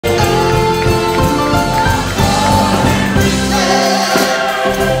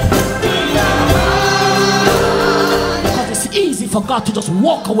for God to just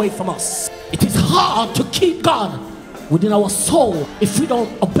walk away from us. It is hard to keep God within our soul if we don't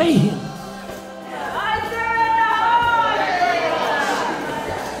obey him.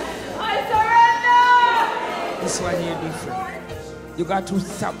 This one here different. You got to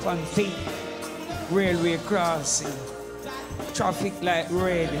stop and think. Railway crossing, traffic light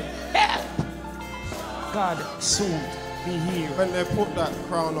red. Help! God soon be here. When they put that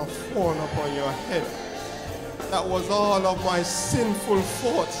crown of thorn upon your head, that was all of my sinful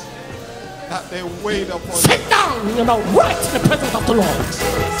thoughts that they weighed upon. Sit down, you know, right in the presence of the Lord.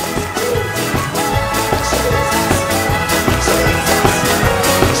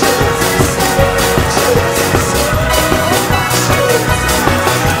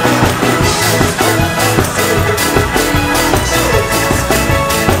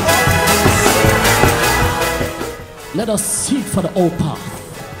 Let us seek for the old path.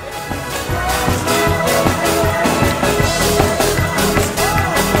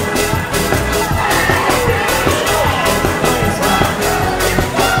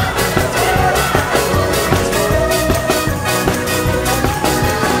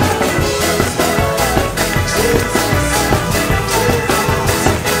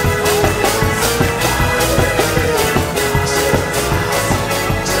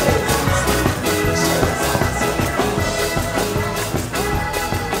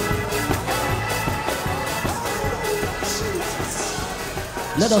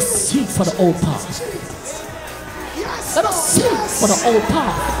 Let us seek for the old path. Let us seek for the old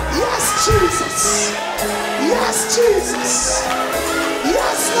path. Yes, Jesus. Yes, Jesus.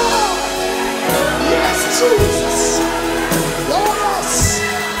 Yes, Lord. Yes, Jesus. Oh,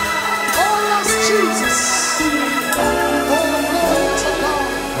 yes, Jesus. Oh, glory to God.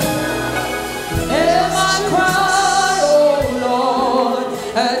 Hear my cry, oh Lord,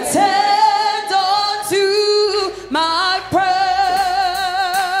 attend unto my prayer.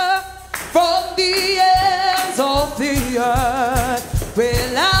 From the ends of the earth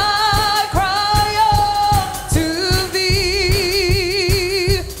will I cry out to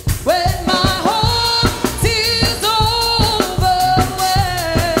thee. When my heart is overwhelmed,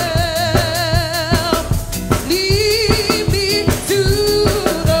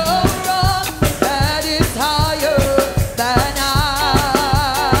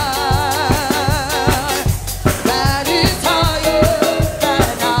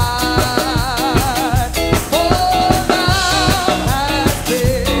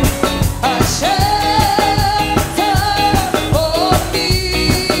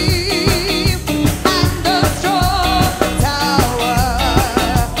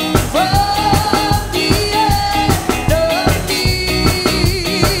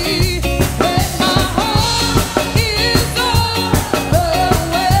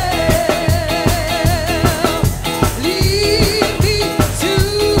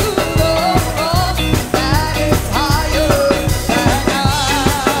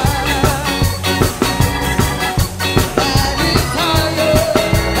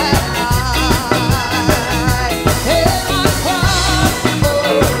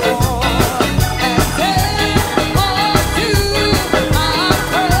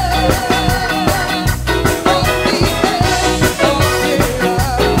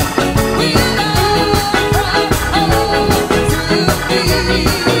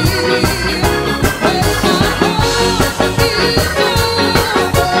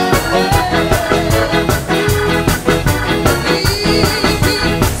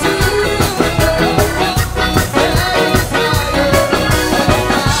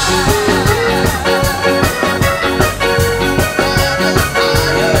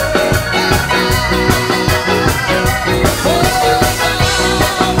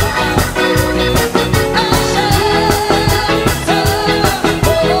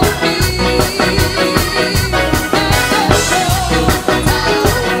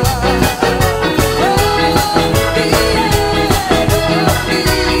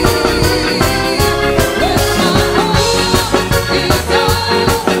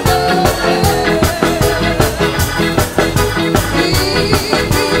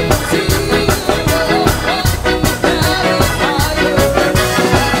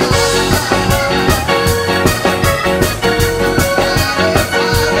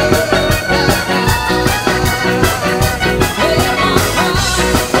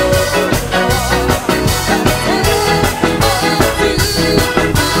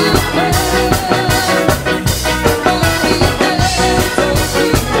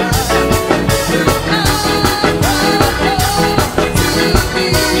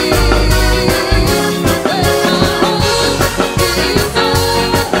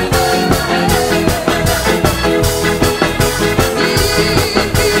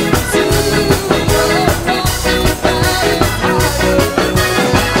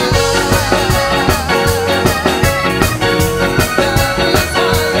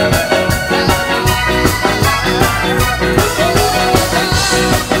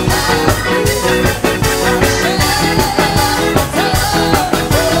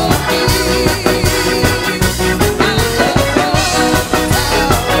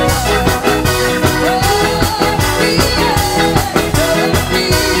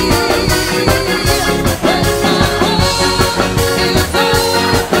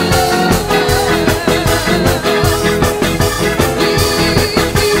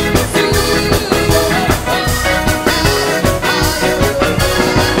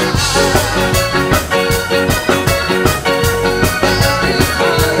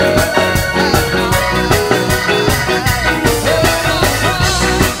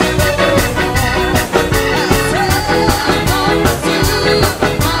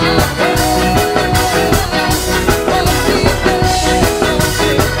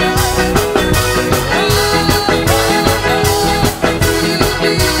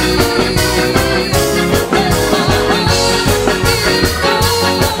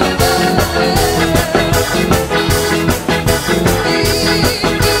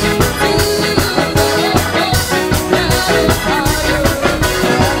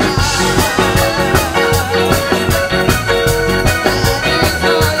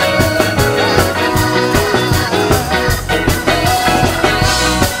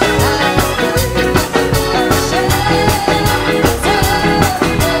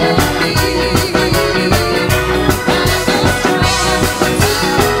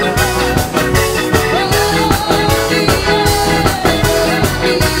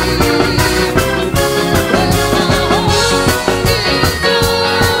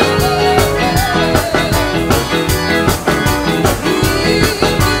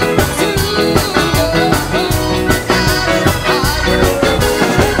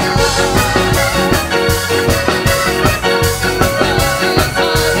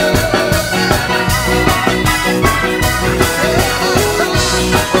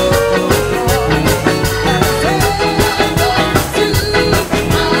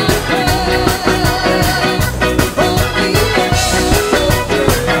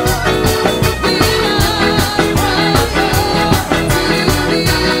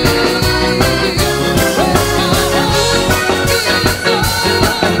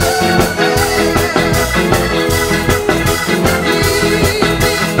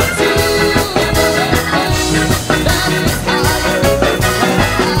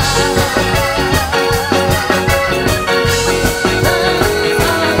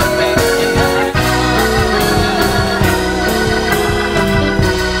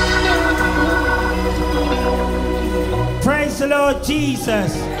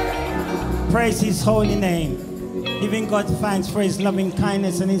 praise his holy name, giving God thanks for his loving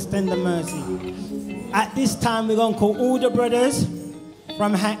kindness and his tender mercy. At this time, we're going to call all the brothers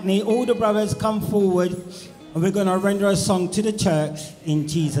from Hackney. All the brothers come forward, and we're going to render a song to the church in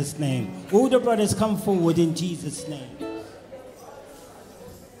Jesus' name. All the brothers come forward in Jesus' name.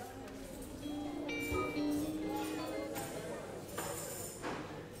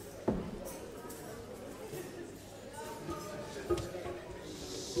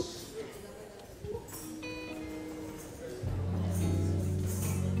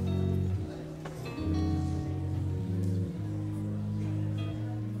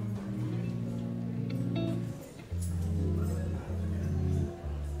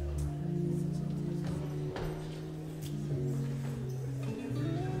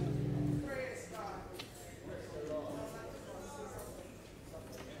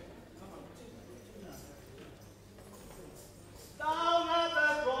 Down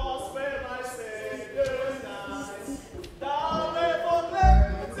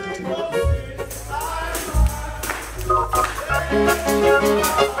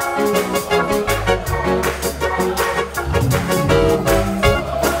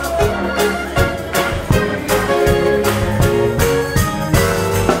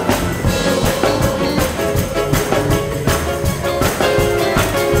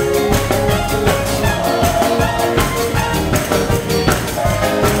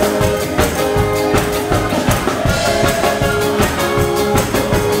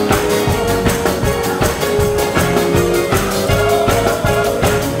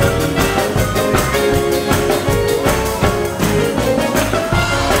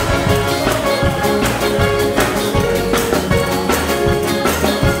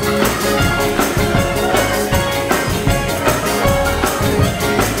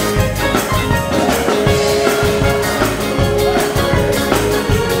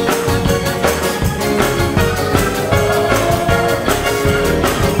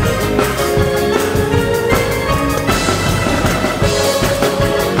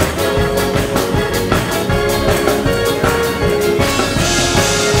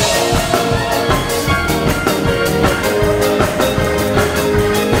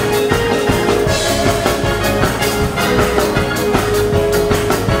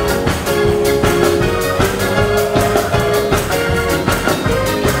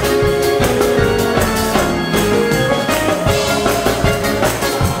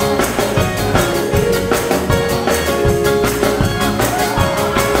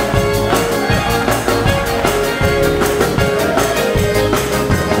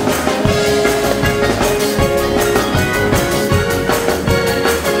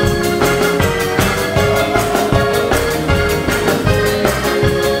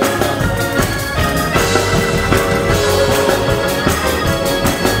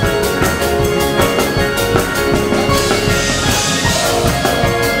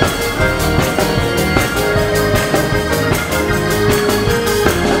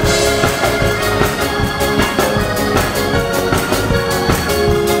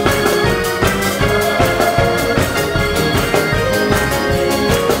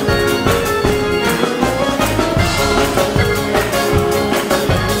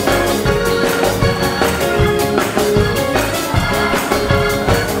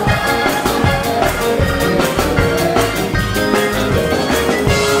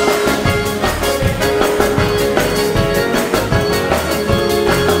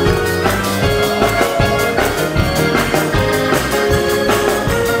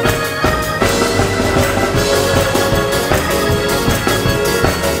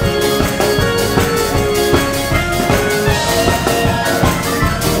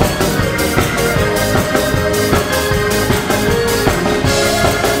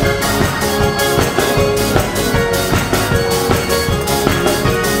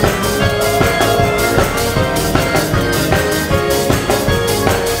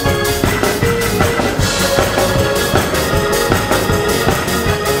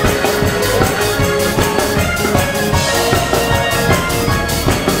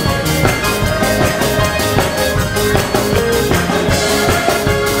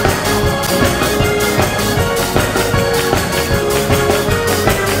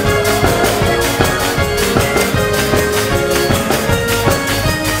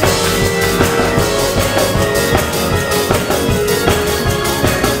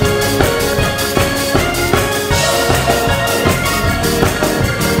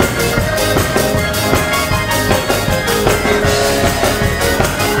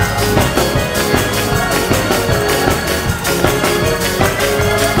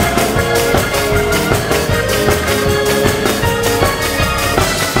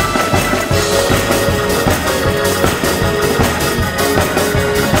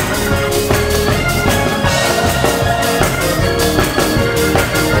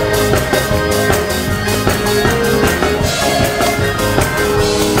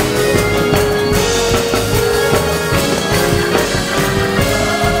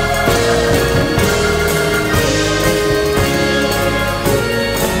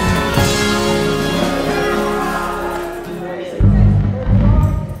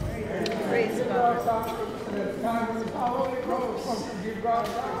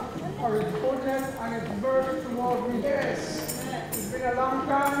for his goodness and his mercy towards me. Yes. It's been a long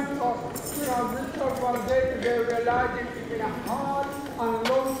time, so we have reached out one day today realizing it's been a hard and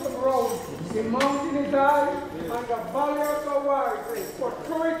lonesome road. The mountain is high and the valley is so wide. But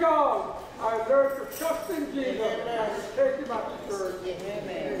through it all, I learned to trust in Jesus and to take him at the church.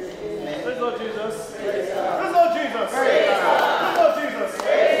 Amen. Praise Lord Jesus. Praise Lord Jesus. Praise Lord Jesus.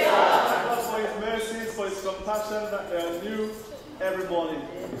 Praise God for his mercies, for his compassion that they are new every morning.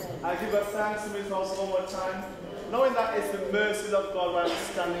 I give us thanks to his house one more time, knowing that it's the mercies of God why I'm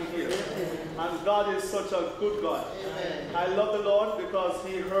standing here. And God is such a good God. I love the Lord because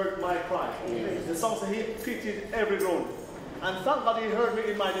he heard my cry. The song says he pitied every groan. And thank God he heard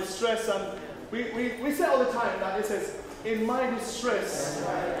me in my distress. And we say all the time that it says, in my distress,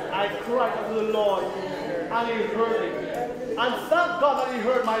 I cried unto the Lord, and he heard me. And thank God that he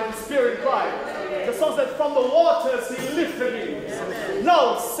heard my despairing cry. The song said, from the waters he lifted me.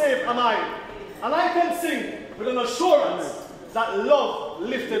 Now safe am I. And I can sing with an assurance that love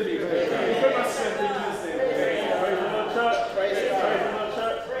lifted me. Praise my strength in Jesus' name. Praise the Lord, church. Praise the Lord,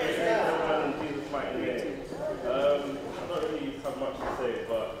 church. Praise God in Jesus' mighty name. I don't really have much to say,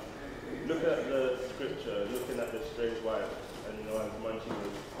 but look at the scripture, looking at the strange wife, and you know, as Manchi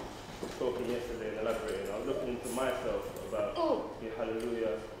was talking yesterday and elaborating, I was looking into myself about the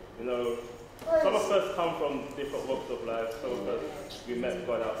hallelujah. You know, some of us come from different walks of life. Some of us, we met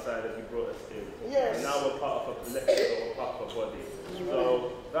God outside and he brought us in. Yes. And now we're part of a collective, or we're part of a body.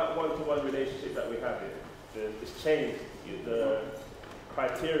 So that one-to-one relationship that we have it's changed. The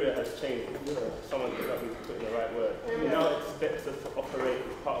criteria has changed. Someone could not be putting the right word. He now expects us to operate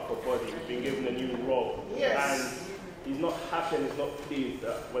as part of a body. We've been given a new role. Yes. And he's not happy and he's not pleased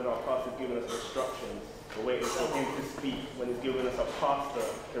that when our pastor's giving us instructions, we're waiting for him to speak when he's giving us a pastor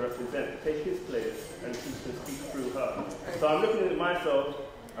to represent, take his place, and he can speak through her. So I'm looking at myself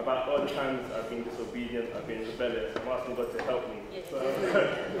about all the times I've been disobedient, I've been rebellious. I'm asking God to help me. So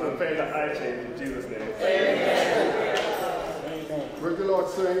I'm praying that I change in Jesus' name. Amen. Praise the Lord,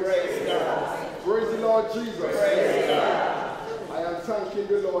 saints. Praise God. Praise the Lord Jesus. Praise God. I am thanking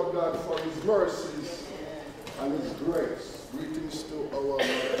the Lord God for his mercies and his grace. Greetings to our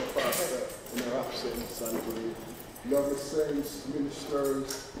Mother Pastor in her absence, and to the lovely saints,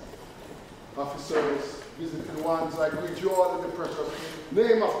 ministers, officers, visiting ones. I greet you all in the precious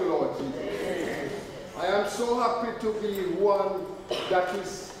name of the Lord Jesus. I am so happy to be one that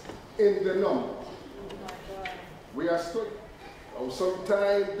is in the number. We are studying.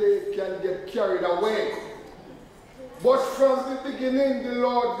 Sometimes they can get carried away. But from the beginning, the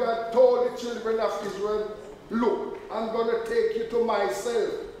Lord God told the children of Israel, look, I'm going to take you to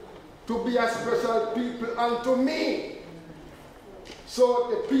myself to be a special people unto me. So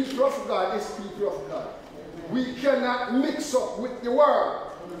the people of God is people of God. We cannot mix up with the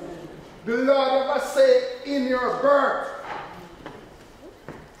world. The Lord ever say, in your birth,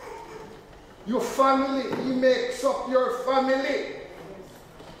 your family, he makes up your family.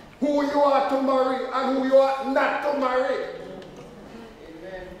 Who you are to marry and who you are not to marry.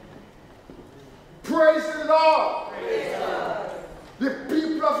 Amen. Praise the Lord. Praise God. The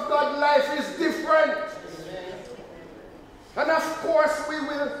people of God life is different. Amen. And of course we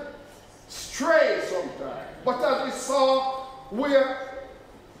will stray sometimes. But as we saw where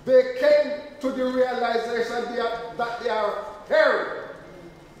they came to the realization that they are erring,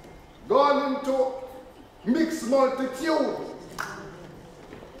 gone into mixed multitude.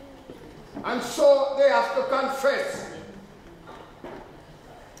 And so they have to confess.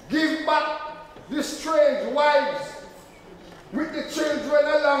 Give back the strange wives with the children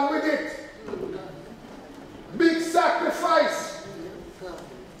along with it. Big sacrifice.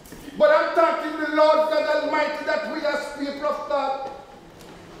 But I'm thanking the Lord God Almighty that we as people of God,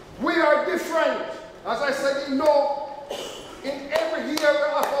 we are different. As I said, you know, in every area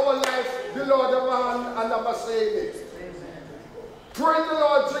of our life, the Lord of our and I'm saying it. Praise the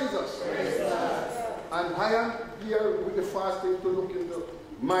Lord Jesus. And I am here with the fasting to look into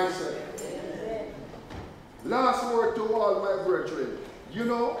myself. Last word to all my brethren. You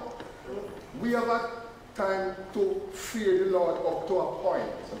know, we have a time to fear the Lord up to a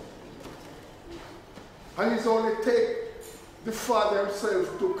point. And it's only take the Father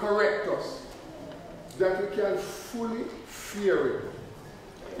himself to correct us that we can fully fear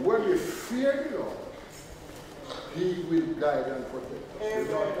him. When we fear the Lord, he will guide and protect us.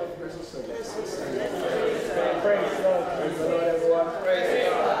 The Lord God bless us. Praise God. Praise the Lord, everyone. Praise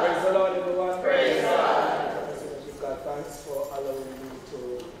God. Praise the Lord, everyone. Praise God. Give God thanks for allowing me to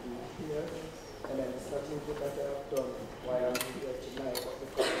be here. And then it's nothing good that I have done why I'm here tonight, but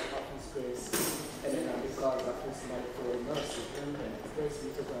because of his grace and then because of his manifold mercy. Praise be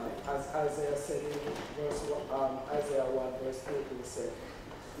to to God. As Isaiah said in Isaiah 1 verse 18 said,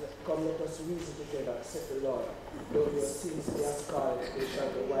 come let us reason together, said the Lord. Though your sins be as scarlet, they shall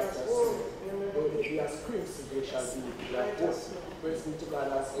be white as snow. Though they be as crimson, they shall be like wool. Praise be to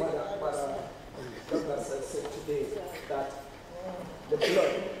God, as Mother Douglas has said today, that the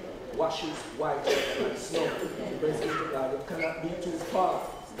blood washes whiter than snow. Praise be to God, it cannot be too far.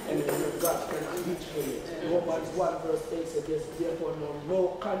 And the will of God cannot reach him. Romans 1 verse 8 says, there's therefore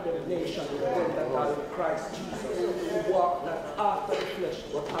no condemnation for them that are in Christ Jesus, who walk not after the flesh,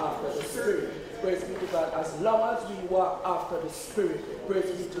 but after the Spirit. Praise be to God. As long as we walk after the Spirit,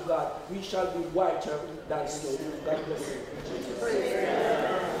 praise be to God, we shall be whiter than snow. God bless you.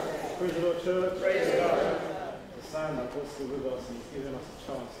 Praise the Lord, church. Praise God. The sign that God's still with us and He's giving us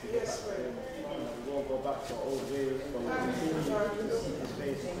a chance to get back to Him. We won't go back to our old ways, but we'll continue to seek His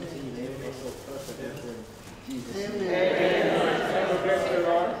face and continue to make ourselves perfect in Jesus' name. Amen. Bless the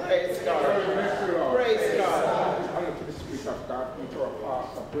Lord. Praise God. Bless the Lord. Praise God. Honor to the Spirit of God, to our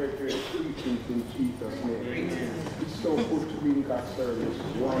pastor, brethren, greetings in Jesus' name. It's so good to be in God's service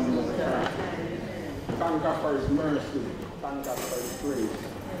one more time. Thank God for His mercy. Thank God for His grace.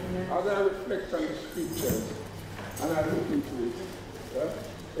 As I reflect on the scriptures and I look into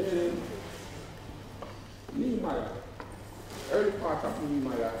it, Nehemiah, early part of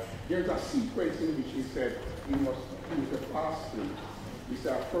Nehemiah, there's a sequence in which he said he must use the fasting. He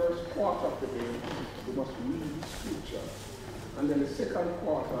said, first quarter of the day, we must read the scripture. And then the second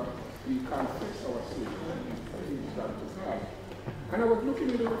quarter, we confess our sin. Praise God to God. And I was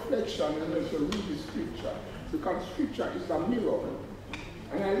looking at the reflection and also read the scripture, because scripture is a mirror.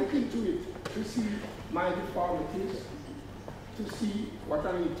 And I look into it to see my deformities, to see what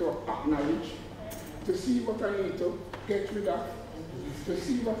I need to acknowledge, to see what I need to get rid of, to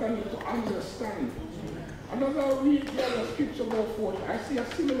see what I need to understand. And as I read the scripture go forth, I see a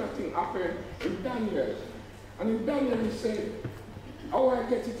similar thing happen in Daniel. And in Daniel he said, how I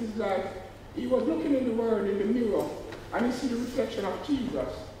get it is like, he was looking in the word in the mirror, and he see the reflection of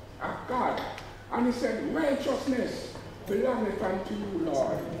Jesus, of God. And he said, righteousness belongeth unto you,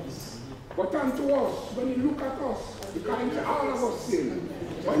 Lord. But unto us, when you look at us, because all of us sin.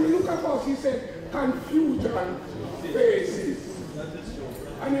 When you look at us, he said, confusion faces.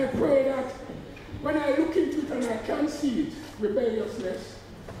 And I pray that when I look into it and I can see it, rebelliousness,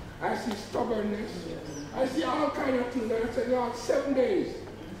 I see stubbornness, I see all kinds of things, and I say, Lord, 7 days,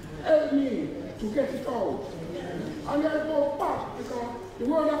 help me to get it out. And I go back, because the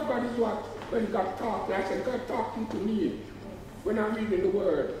word of God is what? When God talks, I said, God talking to me when I'm reading the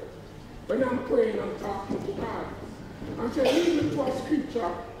word. When I'm praying, I'm talking to God. And so he went to a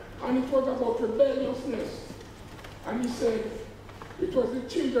scripture, and it was about rebelliousness. And he said, it was the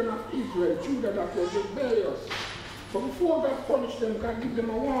children of Israel, Judah, that was rebellious. But before God punished them, God gave them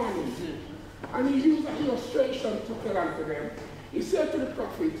a warning. And he used an illustration to tell unto them. He said to the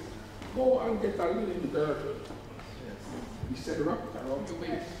prophet, go and get a linen girdle. He said, wrap it around your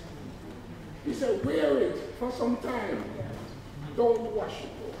waist. He said, wear it for some time. Don't wash it.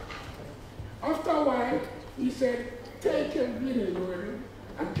 After a while, he said, take your linen girdle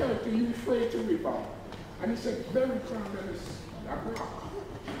and carry it to Euphrates River. And he said, bury it under this rock.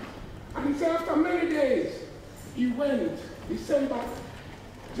 And he said, after many days, he went, he sent back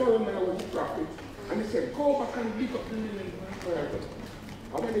Jeremiah was the prophet, and he said, go back and dig up the linen girdle.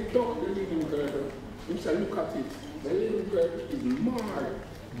 And when he dug the linen girdle, he said, look at it. The linen girdle is marred.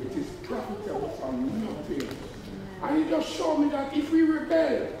 It is profitable for nothing. And he just showed me that if we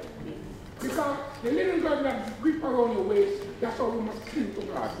rebel, because the linen girdle that grip around your waist, that's how we must cling to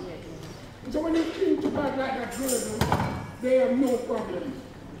God. So when you cling to God like that girdle, there are no problems.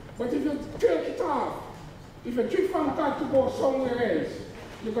 But if you take it off, if you drift from God to go somewhere else,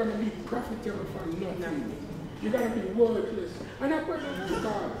 you're going to be profitable for nothing. You're going to be worthless. And I pray to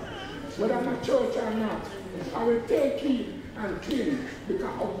God, whether I'm at church or not, I will take heed and cling,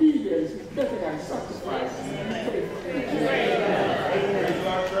 because obedience is better than sacrifice.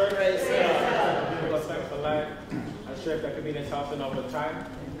 God thanks for life. I'm sure if I could be in this house another time.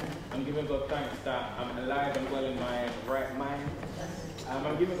 I'm giving God thanks that I'm alive and well in my right mind.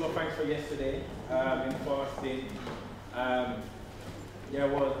 I'm giving God thanks for yesterday in fasting. I'm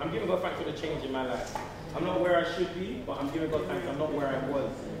giving God thanks for the change in my life. I'm not where I should be, but I'm giving God thanks I'm not where I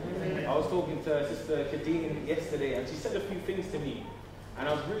was. I was talking to Sister Kadeen yesterday, and she said a few things to me. And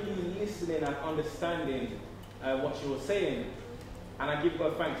I was really listening and understanding what she was saying. And I give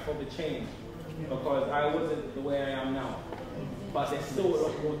God thanks for the change, because I wasn't the way I am now. But there's still a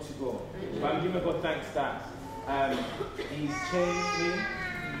lot more to go. But I'm giving God thanks that He's changed me,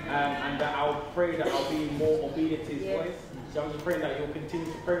 and that I'll pray that I'll be more obedient to his voice. So I'm just praying that you'll continue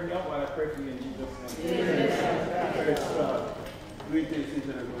to pray me up while I pray for you in Jesus' name. Praise God. Greetings, each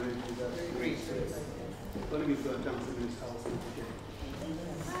and everyone in Jesus' name. Let me give God thanks in this house today.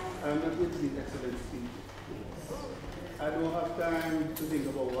 I'm not going to be excellent speech. I don't have time to think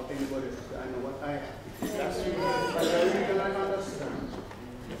about what anybody else has. I know what I have. That's true. But I really can understand.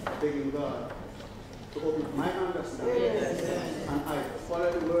 Begging God to open my understanding. And I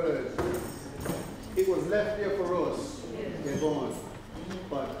follow the word. It was left there for us. They're gone.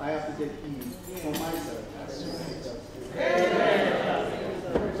 But I have to take heed for myself.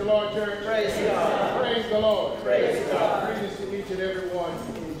 Amen. Praise the Lord, church. Praise God. Praise the Lord. Praise God. Greetings to each and every one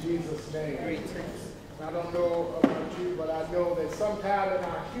in Jesus' name. I don't know about you, but I know that sometimes in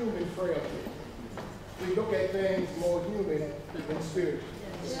our human frailty, we look at things more human than spiritual.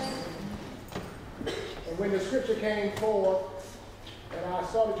 And when the scripture came forth, and I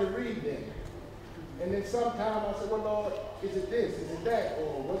started to read them, and then sometimes I said, well, Lord, is it this? Is it that?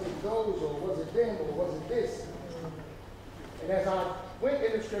 Or was it those? Or was it them? Or was it this? And as I went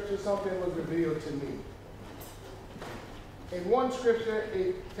in the scripture, something was revealed to me. In one scripture,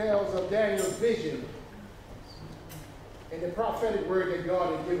 it tells of Daniel's vision and the prophetic word that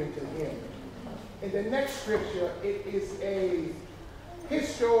God had given to him. In the next scripture, it is a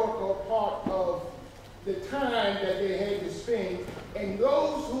historical part of the time that they had to spend and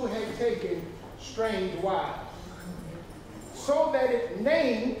those who had taken strange wives, so that it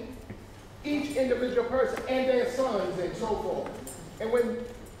named each individual person and their sons and so forth. And when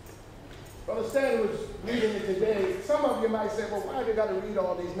Brother Stanley was reading it today, some of you might say, well, why have you got to read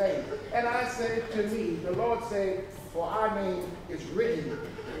all these names? And I said to me, the Lord said, for our name is written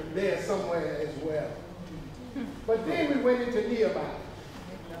there somewhere as well. But then we went into Nehemiah.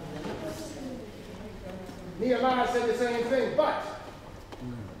 Nehemiah said the same thing, but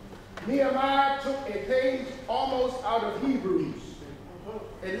Nehemiah took a page almost out of Hebrews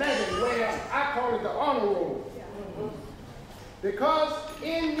 11, where I call it the honor roll. Because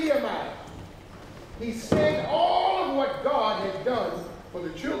in Nehemiah, he said all of what God had done for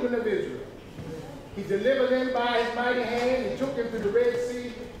the children of Israel. He delivered them by his mighty hand. He took them to the Red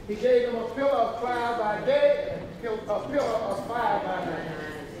Sea. He gave them a pillar of cloud by day and a pillar of fire by night.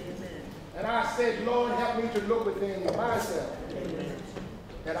 And I said, Lord, help me to look within myself,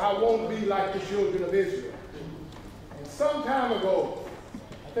 that I won't be like the children of Israel. And some time ago,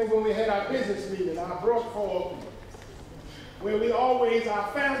 I think when we had our business meeting, I brought forth where we always,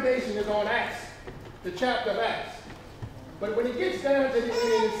 our foundation is on Acts, the chapter of Acts. But when it gets down to the end,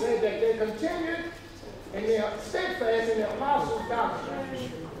 it said that they continued and they are steadfast in the apostles'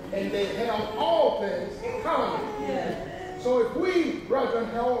 doctrine, and they held all things common. So if we, brethren,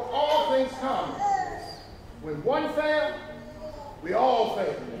 held all things common, when one fell, we all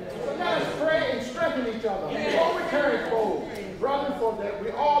fail. So let us pray and strengthen each other. All return forward, brother, for that we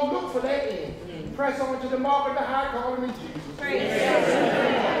all look for that end. Press on to the mark of the high calling in Jesus. Praise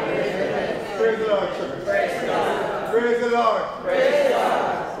the Lord, church. Praise God. Praise the Lord. Praise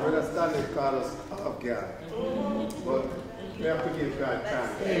God. So we're standing call us of God. But we have to give God time.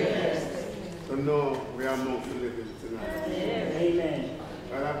 So know we are amongst the living tonight. Amen.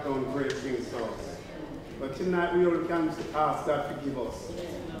 God have done great things for us. But tonight we all can ask God to forgive us.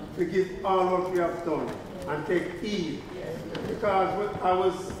 Forgive all what we have done and take heed. Because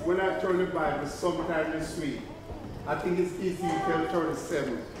when I turn the Bible sometime this week, I think it's Ezekiel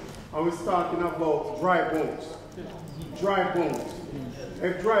 37. I was talking about dry bones. Dry bones.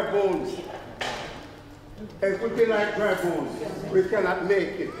 If dry bones, if we be like dry bones, we cannot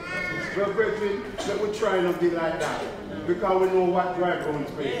make it. But brethren, let we try not be like that. Because we know what dry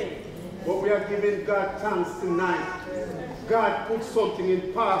bones mean. But we are giving God thanks tonight. God put something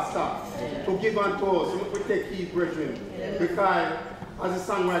in pastor to give unto us. We take heed, brethren. Because as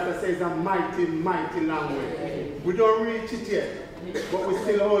the songwriter says, a mighty, mighty long way. We don't reach it yet, but we're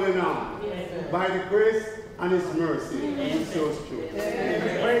still holding on. By the grace and his mercy, he shows true.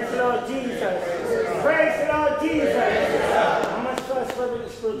 Praise the Lord Jesus. Praise the Lord Jesus. I must first pray with the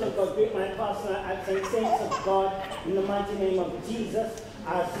Spirit of God, greet my pastor and saints of God, in the mighty name of Jesus,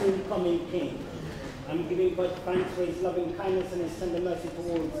 our soon coming King. I'm giving God thanks for his loving kindness and his tender mercy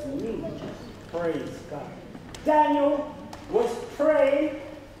towards me. Praise God. Daniel was praying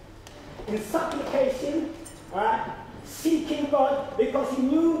in supplication, right, seeking God, because he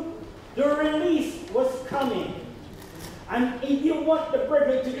knew the release was coming. And he didn't want the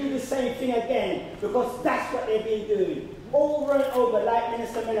brethren to do the same thing again, because that's what they've been doing. Over and over, like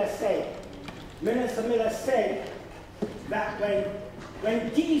Minister Miller said. Minister Miller said that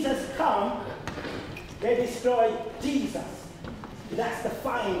when Jesus come, they destroyed Jesus. That's the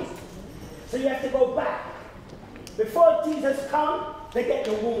final. So you have to go back. Before Jesus comes, they get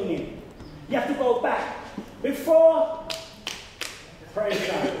the warning. You have to go back. Before, praise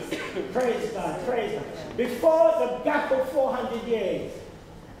God, praise God, praise God. Before the gap of 400 years,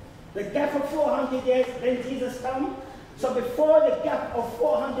 the gap of 400 years, then Jesus comes. So before the gap of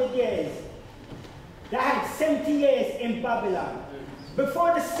 400 years, they had 70 years in Babylon.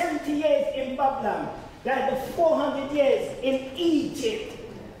 Before the 70 years in Babylon, they had the 400 years in Egypt.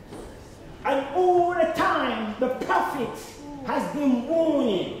 And all the time, the prophets has been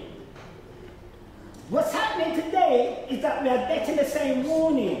warning. What's happening today is that we are getting the same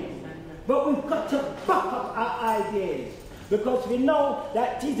warning. But we've got to back up our ideas. Because we know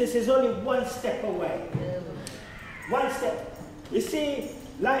that Jesus is only one step away. One step. You see,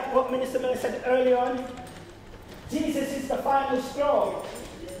 like what Minister Miller said earlier on, Jesus is the final straw.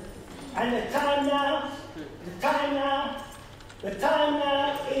 And the time now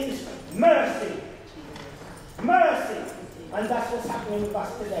is mercy. Mercy. And that's what's happening with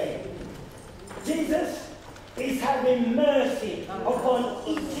us today. Jesus is having mercy upon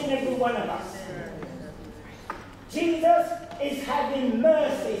each and every one of us. Jesus is having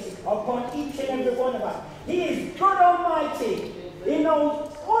mercy upon each and every one of us. He is God Almighty. He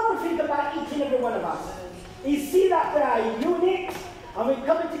knows everything about each and every one of us. He sees that we are unique, and we're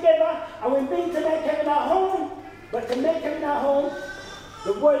coming together, and we're being to make heaven our home. But to make heaven our home,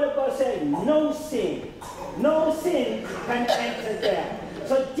 the Word of God says, no sin can enter there.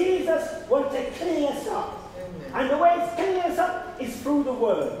 So Jesus wants to clean us up. And the way He's cleaning us up is through the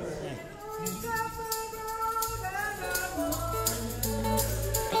Word.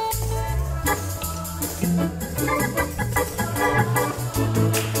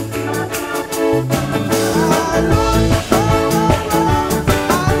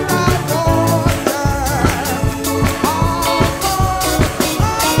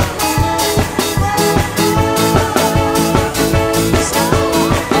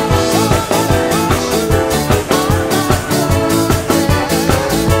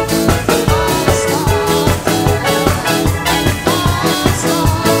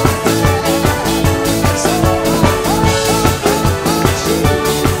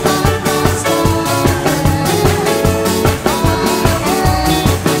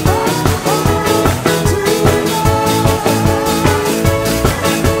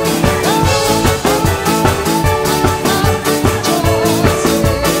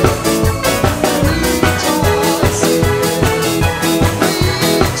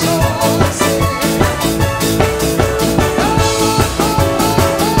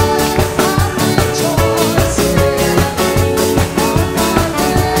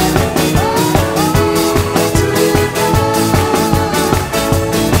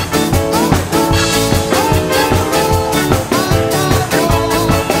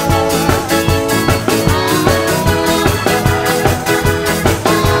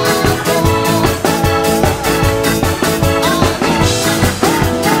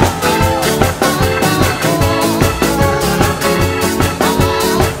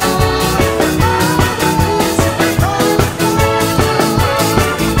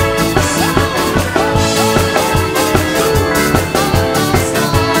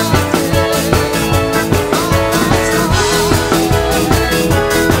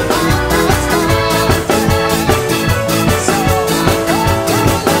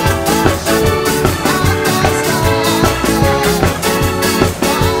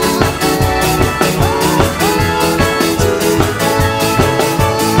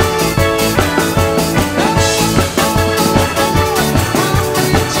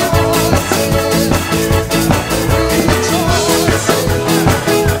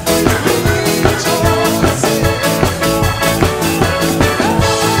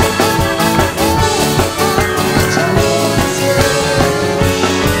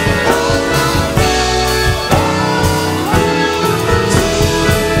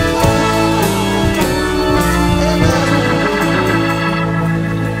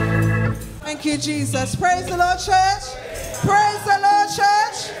 Jesus. Praise the Lord, church. Praise the Lord,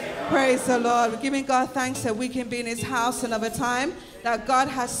 church. Praise the Lord. We're giving God thanks that we can be in his house another time, that God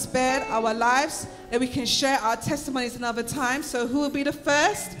has spared our lives, that we can share our testimonies another time. So who will be the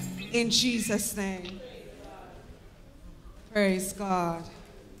first? In Jesus' name. Praise God.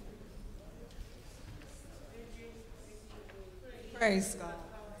 Praise God.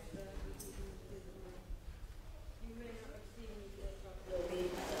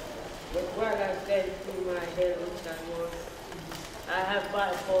 But while I've been through my health, I have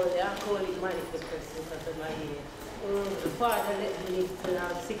bipolar, alcoholic manifestation because of my hair. The Father let me live till I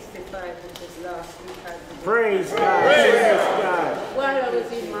was 65, which was last week. Praise God. Praise God. While I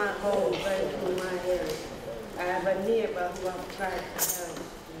was in my home, going through my hair, I have a neighbor who I've tried to help.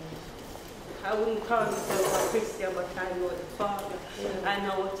 I wouldn't call myself a Christian, but I know the Father. I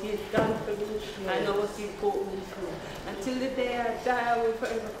know what He's done for me. I know what He's put me through. Until the day I die, I will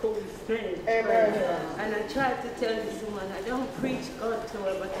forever call His name. Amen. And I tried to tell this woman, I don't preach God to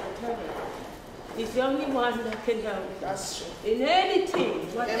her, but I tell her, He's the only one that can help me. That's true. In anything,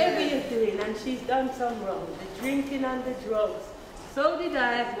 whatever you're doing, and she's done some wrong, the drinking and the drugs. So did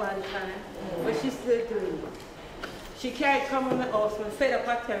I at one time, but she's still doing it. She can't come in my house, I'm fed up,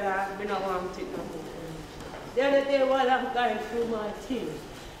 I tell her, I don't want it no more. The other day while I'm going through my thing,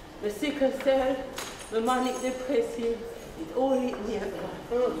 the sickle cell, the manic depressive, it all hit me at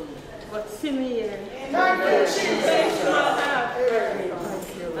once. But see me here, and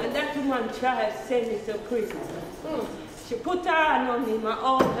that woman tried to send me to prison. She put her hand on me, my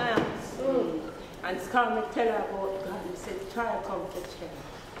own hands, and come and tell her about God. He said, try to come to church.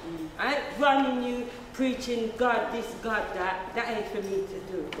 I ain't running you, preaching God this, God that. That ain't for me to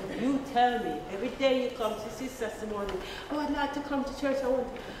do. You tell me. Every day you come to Sister Simone, oh, I'd like to come to church.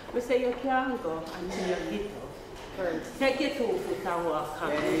 I say, you can't go until you get up. Take your 2 foot and walk.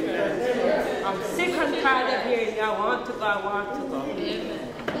 I'm sick and tired of hearing you. I want to go, I want to go.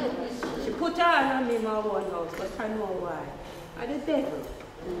 She put her hand on me in my own house, but I know why. I'm the devil.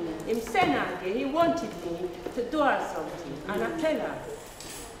 Him sent her again. He wanted me to do her something. And I tell her,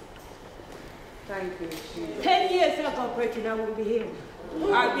 thank you, Jesus. 10 years ago, preaching, I will be him.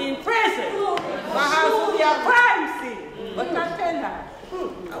 I'll be in prison. My house will be a crime scene. But I tell her,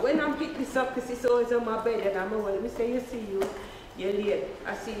 when I pick this up, because it's always on my bed, and I'm away, let me say, you see you're late.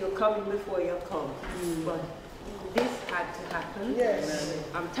 I see you coming before you come. But this had to happen. Yes.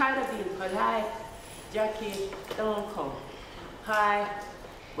 I'm tired of being polite. Jackie, don't come. Hi,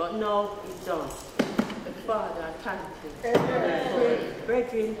 but no, it's done. Father, I thank you.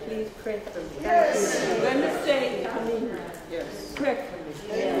 Brethren, please pray for me. Yes. When we say it, I mean yes. Pray for me.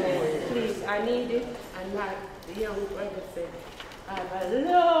 Yes. Please, I need it. And like the young brother said, I have a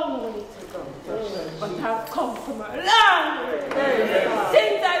long way to go. But I've come from a long way.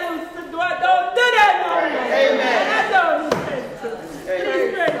 Things I used to do, I don't do that no more. Amen. I don't intend to.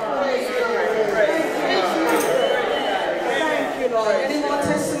 Please pray for me. Thank you, Lord. Any more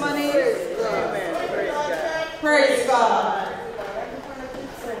testimonies? Praise God.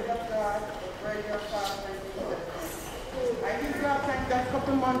 I give God thanks that a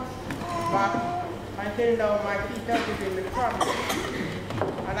couple months back until now my feet have been in trouble.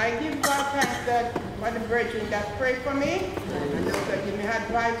 And I give God thanks that for the brethren that prayed for me and just give me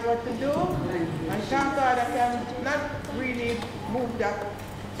advice what to do. And thank God I can not really move that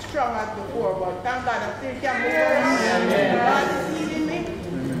strong as before, but thank God I still can move around. God is healing me.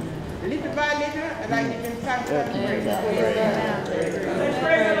 Little by little, and I give him thanks and praise. Let's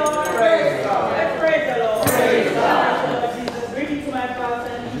praise the Lord. Praise God. Let's praise the Lord. Praise God. Jesus, greeting to my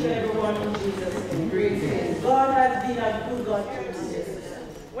pastor and each and everyone in Jesus' name. God has been a good God to me.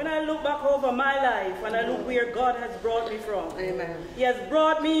 When I look back over my life and I look where God has brought me from, amen. He has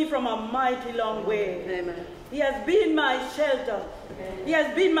brought me from a mighty long way. Amen. He has been my shelter. Amen. He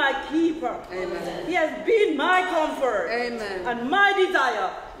has been my keeper. Amen. He has been my comfort. Amen. And my desire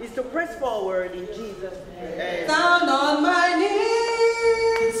is to press forward in Jesus' name. Down on my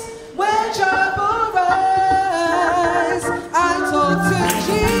knees, when trouble rise, I talk to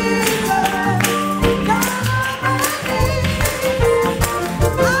Jesus.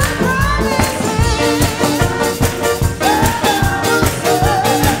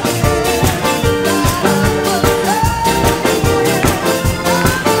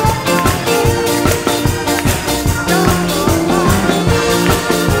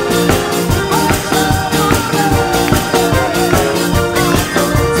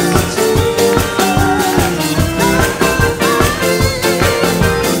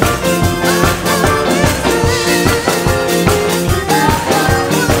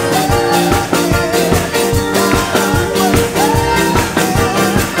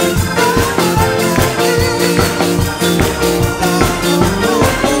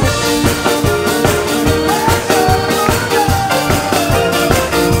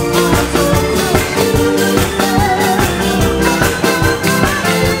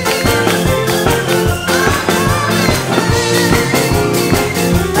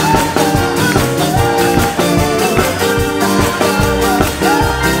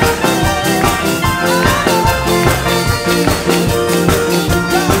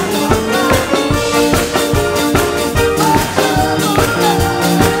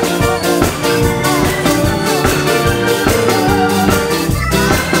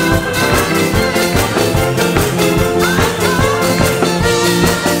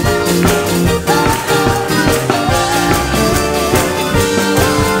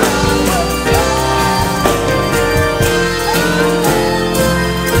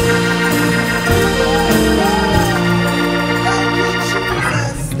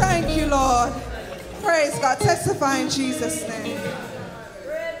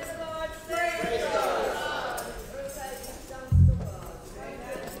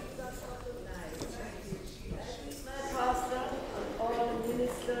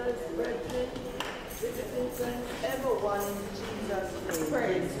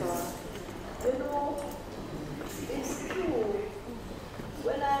 Praise God. You know, it's true.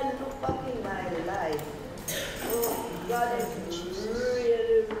 When I look back in my life, oh, God is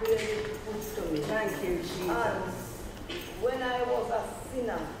really, really good to me. Thank you, Jesus. And when I was a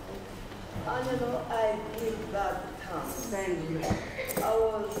sinner, and you know, I give God thanks. Thank you.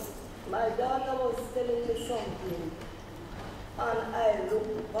 My daughter was telling me something, and I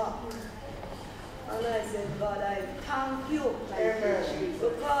looked back, and I said, God, I thank you.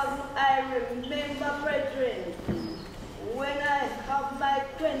 Because I remember, brethren, when I have my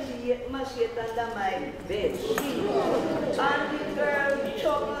 28 machete under my bed, and the girl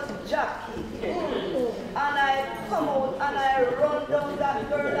chucked Jackie, and I come out and I run down that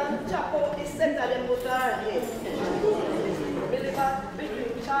girl and chop out the center of them with her head.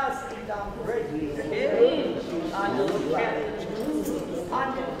 Between Charles and Bradley, and the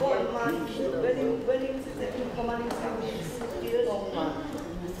God man, when he said he come and he said, he's a man.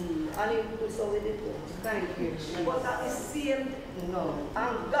 And he was so with it. Thank you. But at the same, no.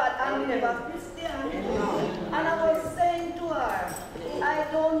 And God, I never Christian. No. And I was saying to her, I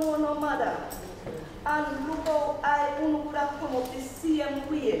don't know no mother. And look how I would have come up the same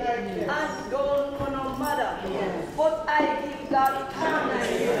way. And don't know no mother. Yes. But I give God thanks.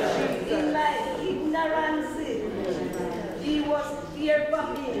 In my ignorance, He was here for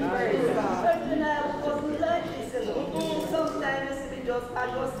me. But when I was like this, sometimes I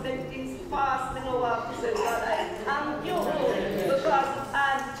just make things fast, you know, I have to say, God, I thank you. Because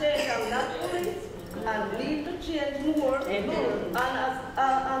I'm changed, I'm not doing and need to change more. And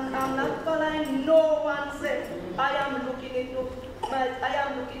I'm not following no one say, I am looking into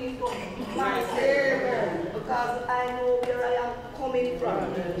myself. Because I know where I am coming from.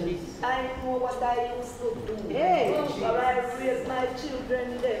 I know what I used to do. But I raised my children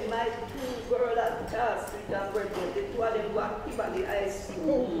then, my two girls at Charles Street and Berkeley, the two of them were Kibali High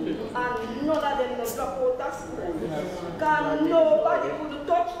School. And none of them no drop out of school. Because nobody could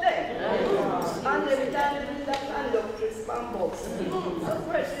touch them. And every time they do that conductress and box. So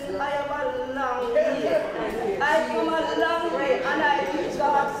person, I have a long way. I come a long way and I give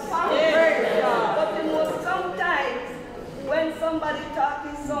God thanks. But you know, sometimes when somebody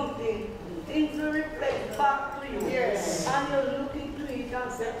talking something, things will reflect back to you. Yes. And you're looking to it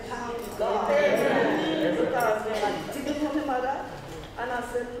and say, thank God. Because I didn't know my mother. And I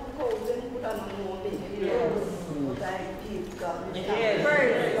said, look how they put on me. Yes. But I give God. Yes.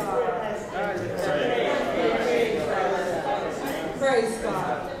 Praise God. Praise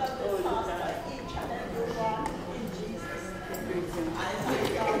God. I thank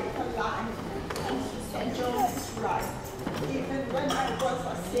God for life. And John is right. Even when I was a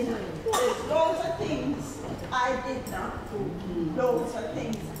sinner, there's loads of things I did not do. Loads of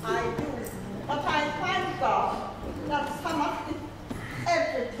things I do. But I thank God that some of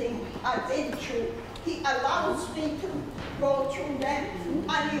everything I've been through, He allows me to go through them,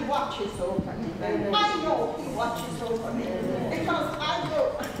 and He watches over me. I know He watches over me because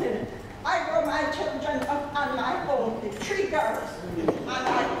I grow my children up on my own, the 3 girls, and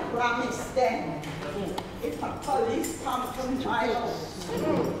I promise them, if a police comes from my house,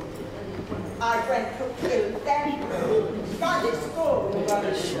 I went to kill them. God is good.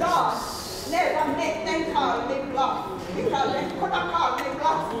 God never make them call me bluff, because they could have called me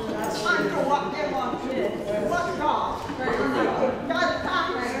bluff and do what they want to do. But God, God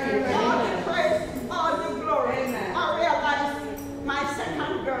thanks, all the praise, all the glory. I realize my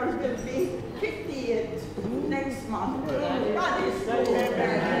second girl will be 58 next month. God is good.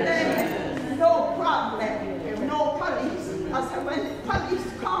 Then no problem, no police. I said, when the police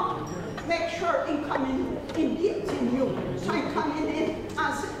come, make sure they come in getting you. So I come in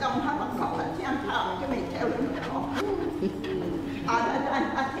and sit down, have a cup of tea and talk to me, tell him to come.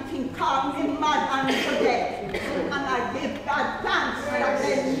 And if he call me mad and to death, and I give God thanks that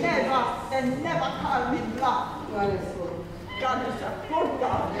they never call me bluff. God is a good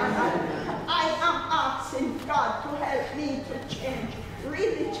God, and I am asking God to help me to change,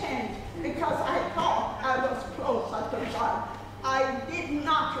 really change, because I thought I was closer to God. I did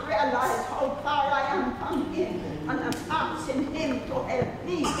not realize how far I am from Him, and I'm asking Him to help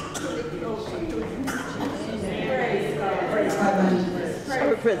me to be closer to Him. Praise God. Praise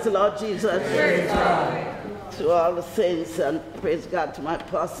God. Praise the Lord Jesus. Praise God. To all the saints, and praise God to my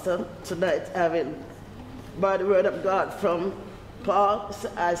pastor tonight, having by the word of God from Paul.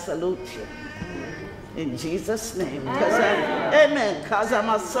 I salute you in Jesus' name. Amen. Because I'm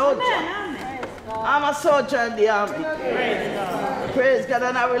a soldier. I'm a soldier in the army. Praise God. Praise God.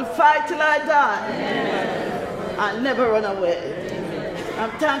 And I will fight till I die. I'll never run away.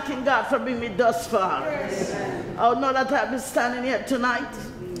 I'm thanking God for bringing me thus far. I know that I'll be standing here tonight.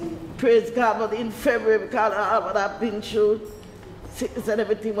 Praise God, but in February, because of what I've been through, sickness and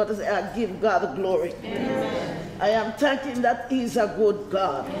everything, what I say, I give God the glory. Amen. I am thanking that He's a good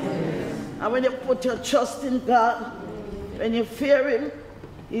God. Amen. And when you put your trust in God, when you fear Him,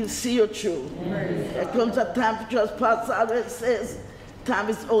 He'll see you through. Amen. There comes a time to trust. Pastor always says, time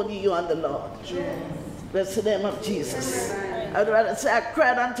is only you and the Lord. Yes. Bless the name of Jesus. Amen. I'd rather say, I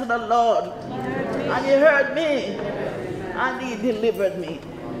cried unto the Lord, and He heard me, and He delivered me.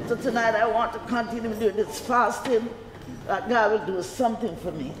 So tonight I want to continue doing this fasting, that God will do something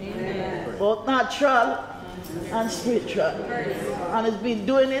for me. Amen. Both natural and spiritual. And He's been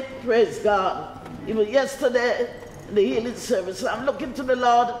doing it, praise God. Even yesterday, the healing service. So I'm looking to the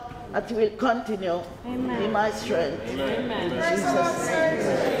Lord that He will continue in my strength. Amen. Praise the Lord, saints.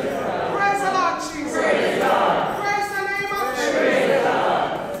 Praise the Lord, Jesus. Praise God. Praise the name of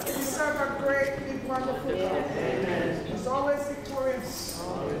Jesus. We serve a great, big, wonderful God. He's always victorious.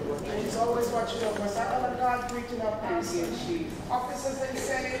 And He's always watching over us. I honor God, greeting our pastors, officers and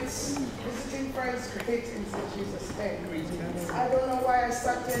saints, visiting friends, greetings in Jesus' name. I don't know why I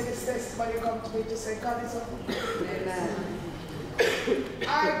sat here in this testimony come to me to say, God is up. Amen.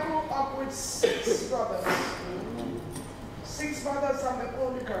 I grew up with 6 brothers. 6 brothers, I'm the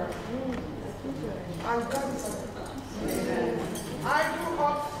only girl. And God is a good God. Amen. I grew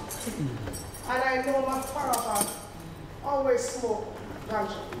up and I know my father always smoked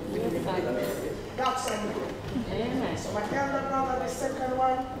ganja. That's something. Amen. So my elder brother, the second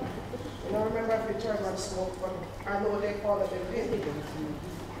one, I don't remember if the third one smoked, but I know they followed them in.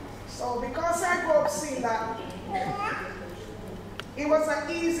 So because I grew up seeing that, it was an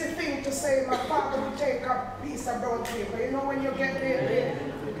easy thing to say my father would take a piece of brown paper. You know when you get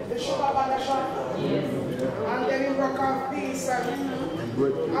the sugar banana shop? And then he broke off a piece and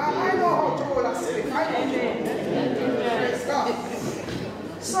I know how to roll a stick. I know. Praise God.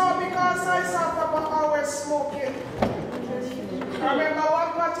 So because I saw Papa always smoking, I remember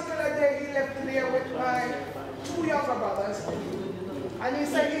one particular day he left me there with my 2 younger brothers, and he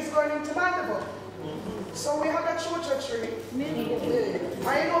said he's going into Mandeville. So we had a chocha tree.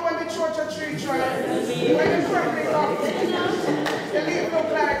 I know when the chocha tree tried, when the crackling up, the leaf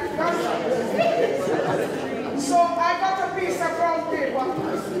looked like nothing. So I got a piece of brown paper,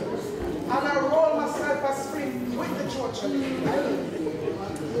 and I rolled myself a spring with the chocha tree.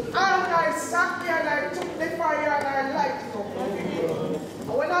 And I sat there and I took the fire and I lighted it up.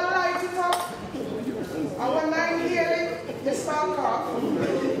 And when I light it up, and when I inhale it, it starts off.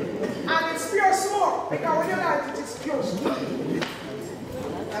 And it's pure smoke, because when you light it, it's pure smoke.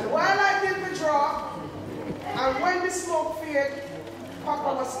 And while I did the draw, and when the smoke faded,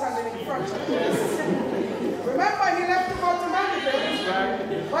 Papa was standing in front of me. Remember, he left to go to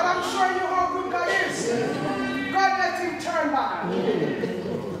Mandeville, but I'm showing you how good God is. God let him turn back.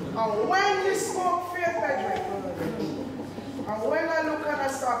 And when the smoke faded, and when I look and I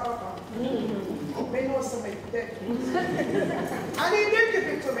saw Papa, I know something dead. And he did give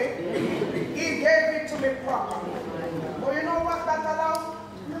it to me. He gave it to me proper. But you know what that allowed?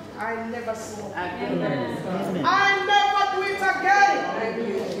 I never smoke. I never do it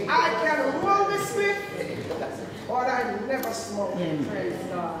again. I can roll the spit, but I never smoke.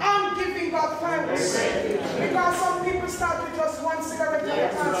 I'm giving God thanks. Because some people start with just 1 cigarette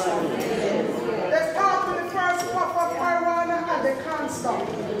at a time. They start with the first puff of marijuana and they can't stop.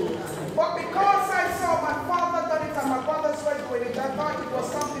 But because I saw my father done it and my brothers were doing it, I thought it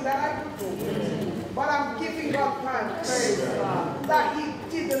was something that I could do. But I'm giving God thanks that He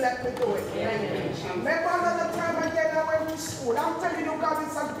didn't let me do it. Remember another time again I went to school. I'm telling you, God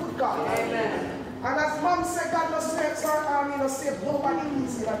is a good God. Amen. And as Mom said, God no saves our army, no save nobody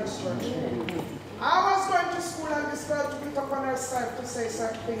easy in this church. I was going to school and this girl took it upon herself to say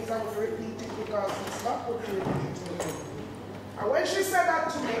certain things. I would repeat it because it's not good to repeat it. And when she said that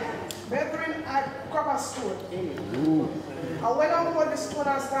to me, brethren, I grab a stone. And when I hold the stone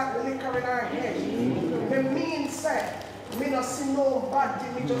and start liquoring her head, the mean said, me not see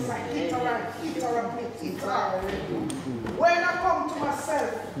nobody, me just like hit her and hit her and hit her. When I come to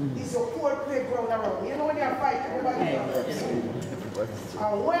myself, it's a whole playground around. You know when you're fighting, everybody does.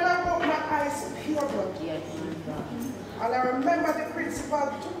 And when I open my eyes, pure blood. And I remember the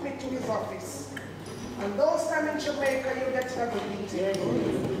principal took me to his office. And those times in Jamaica, you get a good meeting.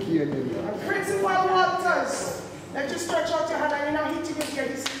 And Principal Walters, let you stretch out your hand and you know hit him with your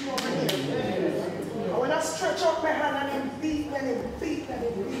history over here. And when I stretch out my hand and he beat and he beat and he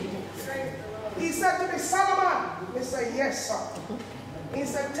beat, he said to me, Solomon. I said, yes, sir. He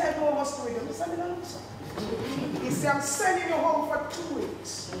said, tell me what must we do. I said, no, sir. He said, I'm sending you home for 2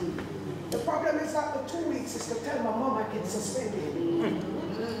 weeks. The problem is that the 2 weeks is to tell my mom I get suspended.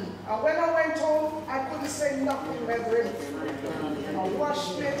 And when I went home, I couldn't say nothing, brethren. I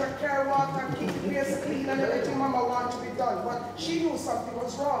washed plate, I carry water, keep the place clean, and everything Mama wanted to be done. But she knew something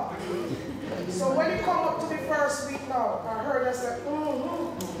was wrong. So when it come up to the first week now, I heard her say,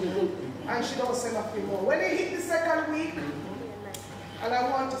 and she don't say nothing more. When it hit the second week, and I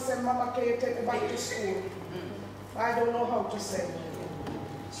want to say, Mama, can you take me back to school? I don't know how to say.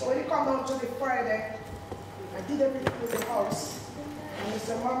 So when it come down to the Friday, I did everything in the house. And I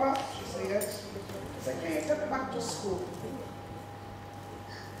said, Mama, she said, yes. I said, can you take me back to school?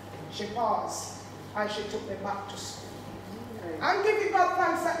 She paused, and she took me back to school. I'm giving God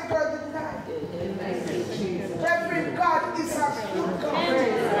thanks that the girl didn't die. Reverend, God is a good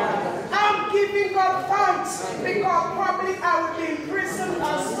God. I'm giving God thanks because probably I would be in prison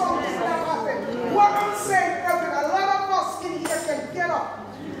or something that happened. What I'm saying, Reverend, a lot of us in here can get up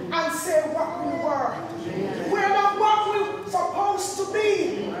and say what we were. We're not what we're supposed to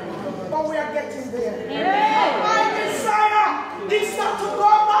be, but we are getting there. My desire is not to go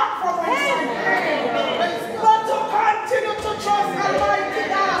back from where we came, but to continue to trust Almighty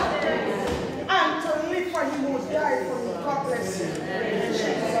God and to live for Him who died for me. God bless you.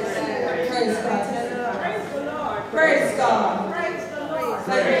 Praise God. Praise the Lord. Praise God. Praise the Lord.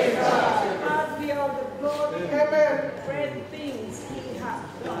 Praise God. To God be all the glory. Amen. Great things He has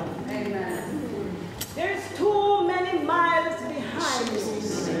done. Amen. There's too many miles behind me.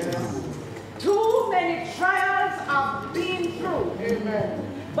 Too many trials I've been through. Amen.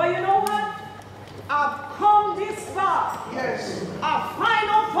 But you know what? I've come this far. Yes. I find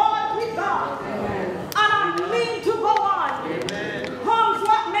no fault with God. Amen. And I mean to go on. Amen. Comes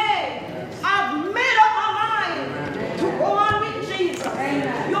what may. I've made up my mind to go on with Jesus.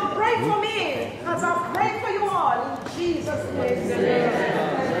 Amen. You pray for me as I pray for you all in Jesus' name. Praise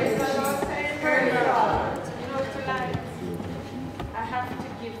the Lord. Praise God. You know, tonight I have to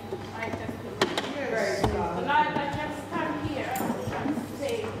give my testimony. Praise God. Tonight I can stand here and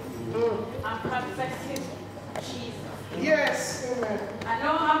say I'm confessing Jesus. Yes. Amen. I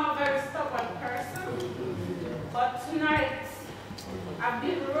know I'm a very stubborn person, but tonight I've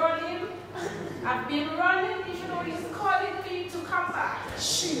been running, even though He's calling me to come back.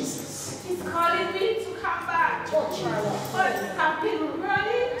 Jesus. He's calling me to come back. Touch my life. But I've been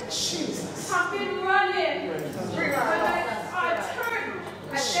running. Jesus. I've been running. When I turn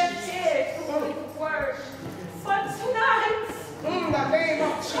a deaf ear to the word. But tonight, in the name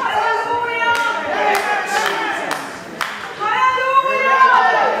of Jesus. Hallelujah. Hallelujah.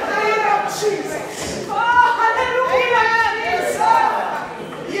 Name of Jesus. Oh, hallelujah.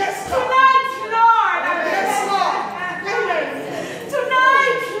 Yes, tonight, Lord. Yes, Lord.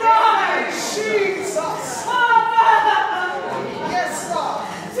 Tonight, Lord. Jesus. Father. Yes, Lord.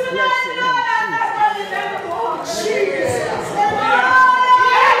 Tonight, Lord, I'm not running anymore. Jesus.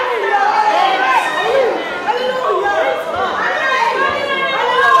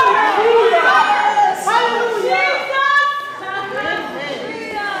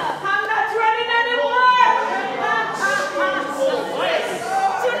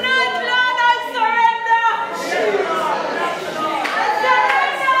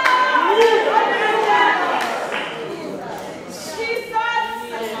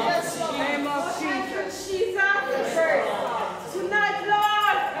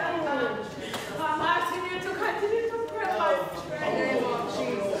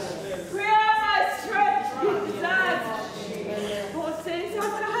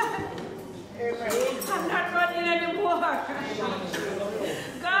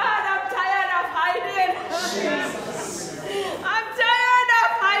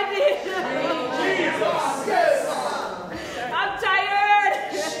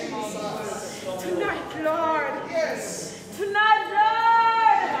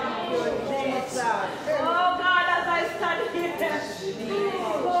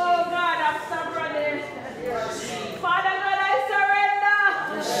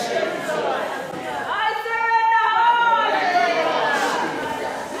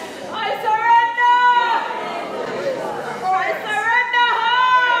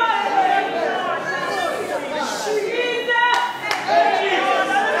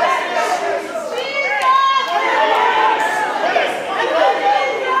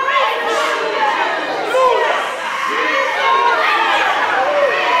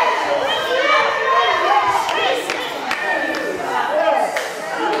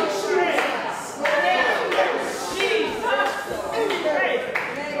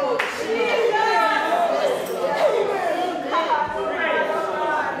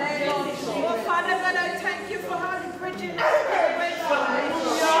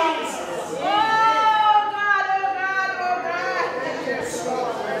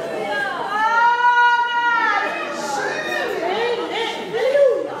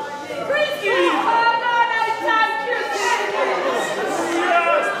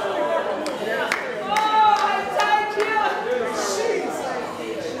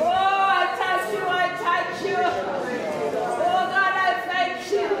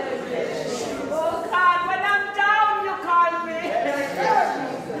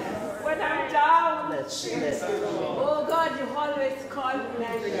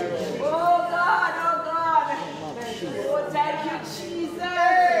 Oh God, oh God. Oh, thank you,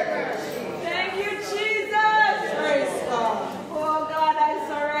 Jesus. Thank you, Jesus. Praise God. Oh God, I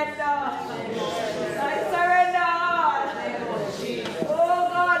surrender. I surrender all. Oh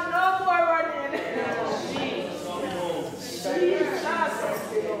God, no more running. Jesus.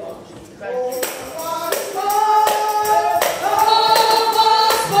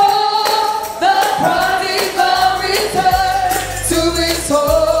 The prodigal return to his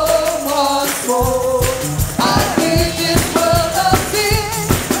home.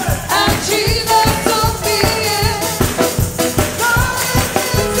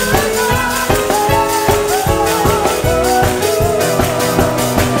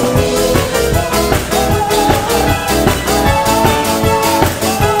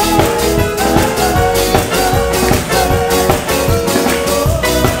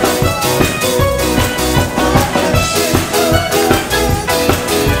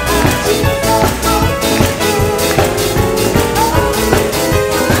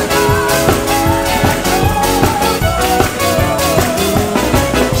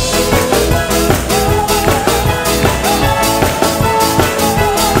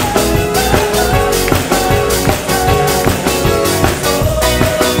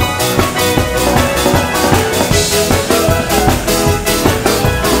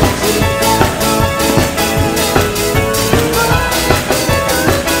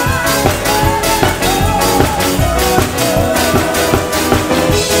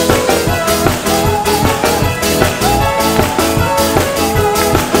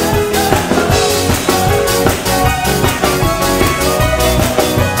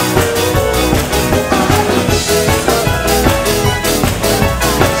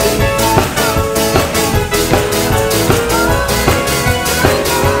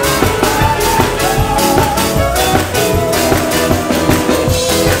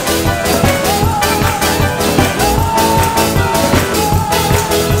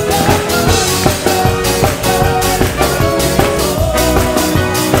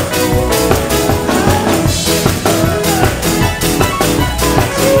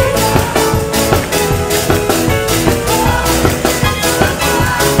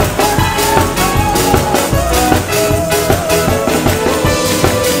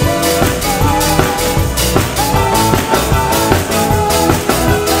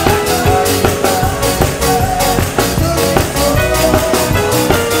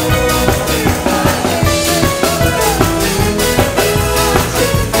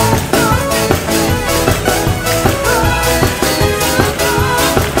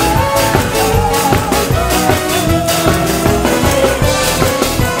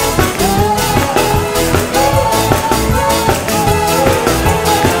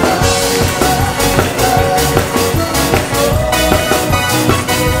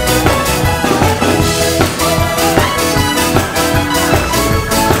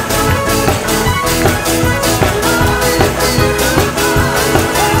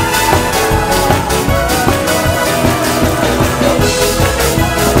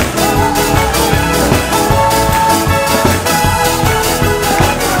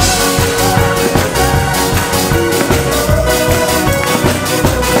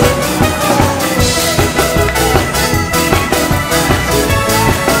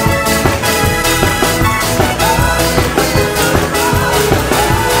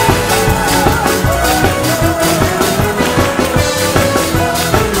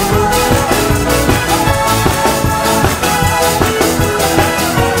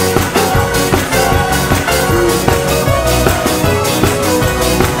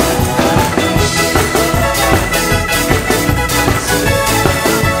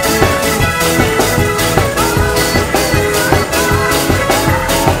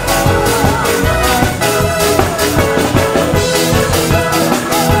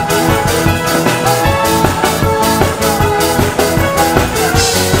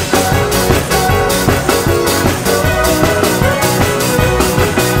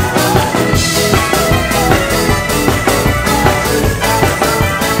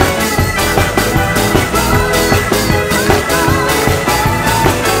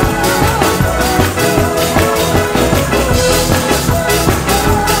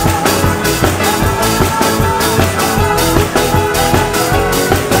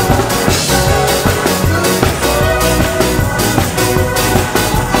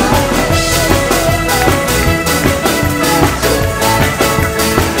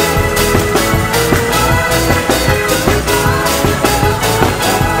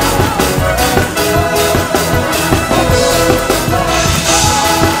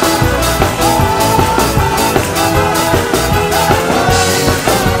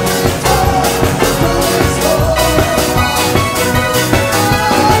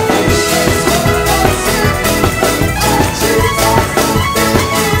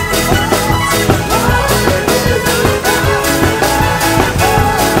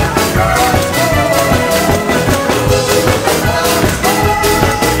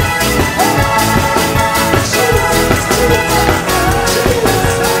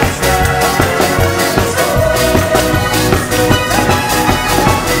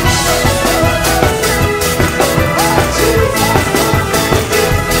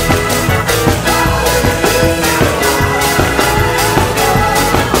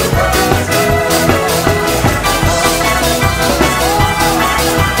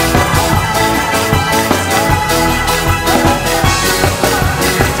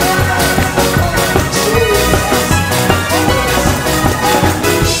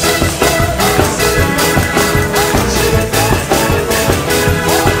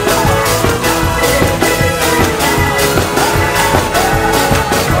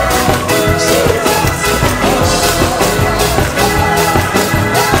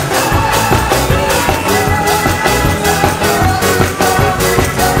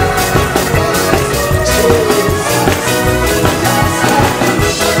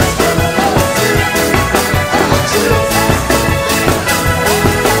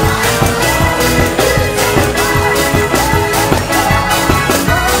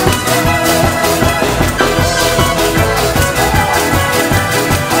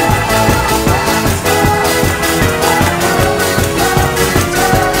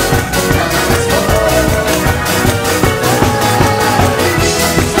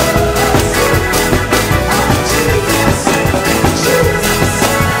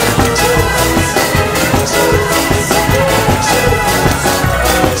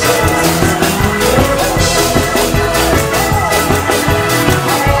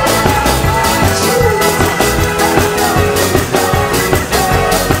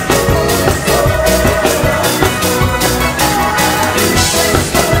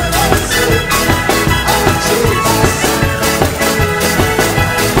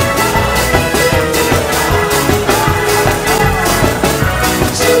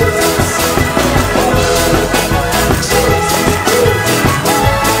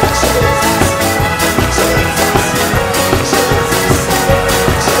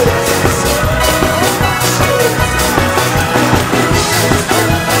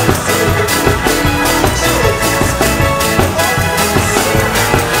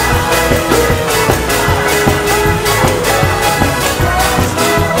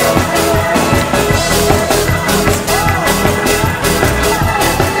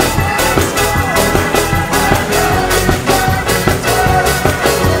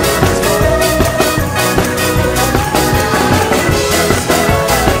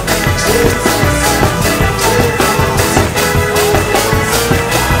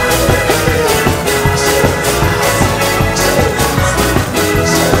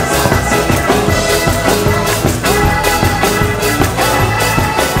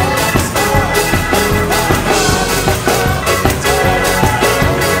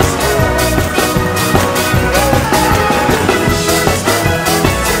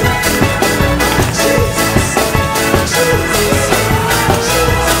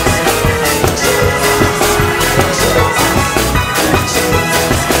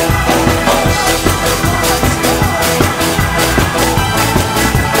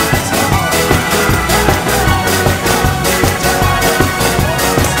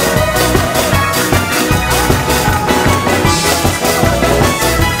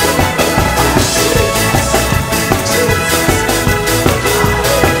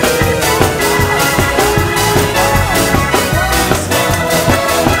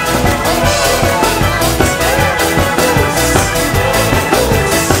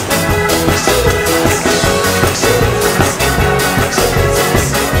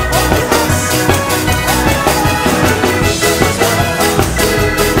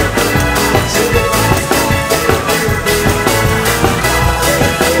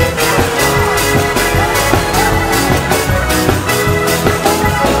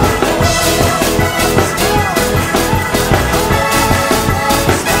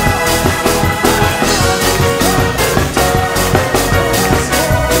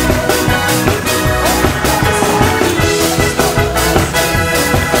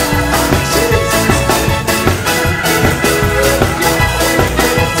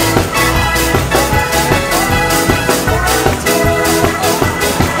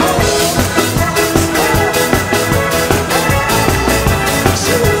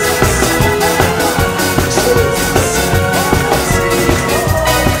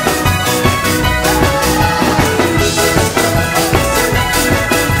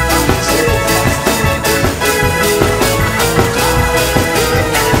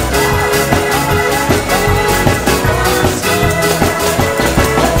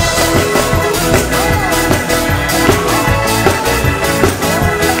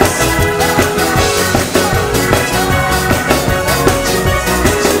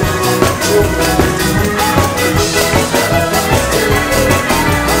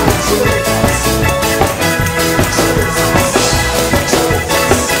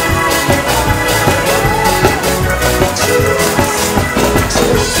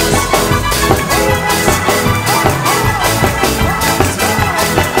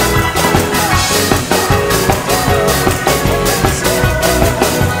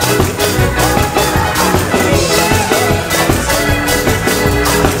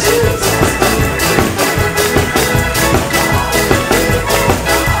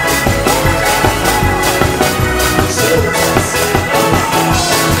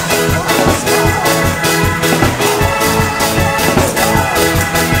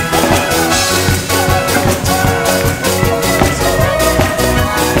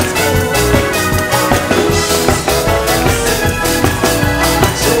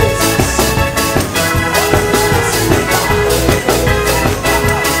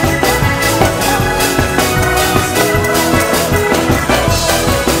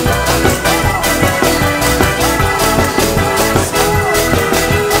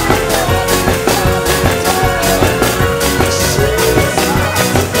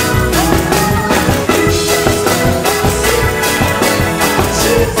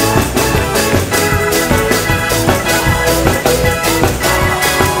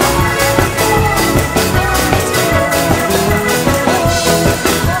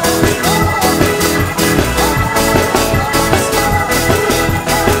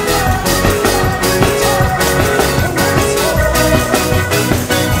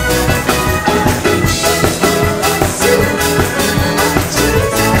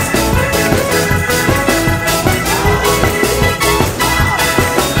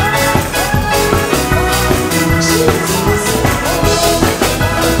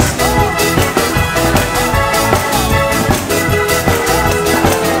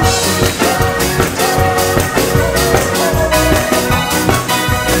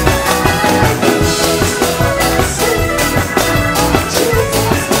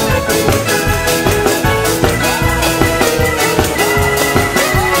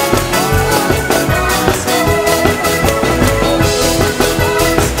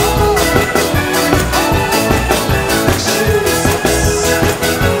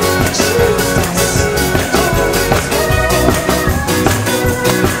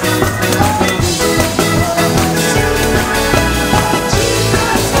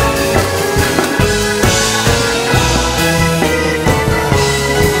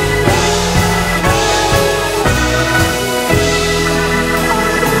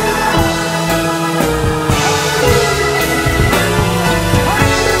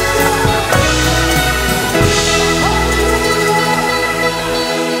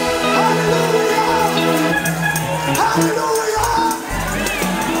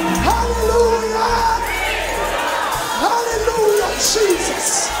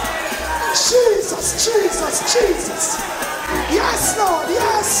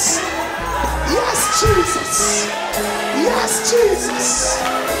 Jesus. Yes, Jesus.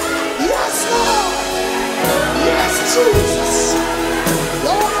 Yes, Lord. Yes, Jesus.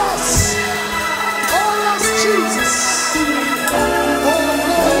 Oh, yes. Oh, yes, Jesus. Oh,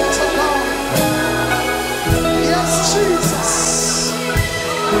 glory to God. Yes, Jesus.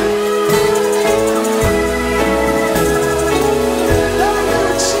 Thank you,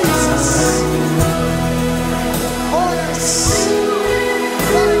 Jesus. Oh, yes.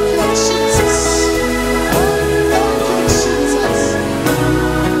 Thank you, Jesus. Thank you, Jesus.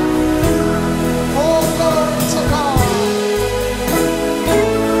 Oh, glory to God.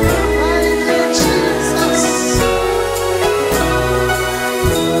 Thank you, Jesus.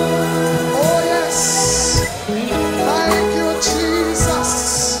 Oh, yes. Thank you, Jesus.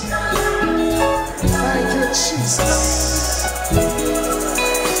 Thank you, Jesus.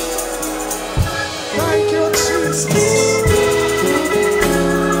 Thank you, Jesus.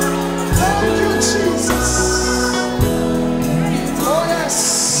 Thank you, Jesus. Oh,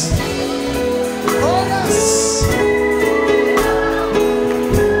 yes. Oh, yes.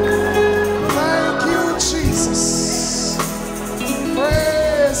 Thank you, Jesus.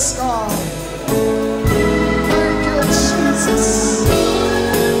 Praise God. Thank you, Jesus.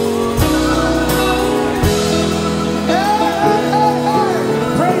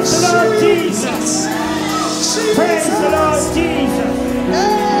 Praise the Lord Jesus. Praise the Lord Jesus.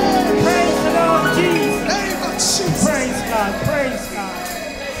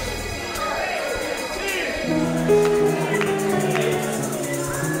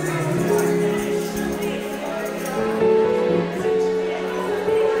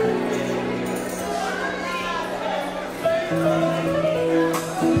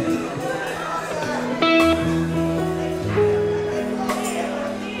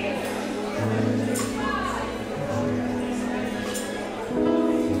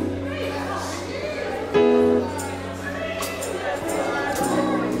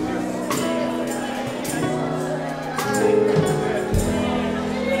 Praise the Lord Jesus. Praise God.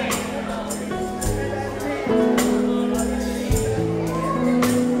 Praise God.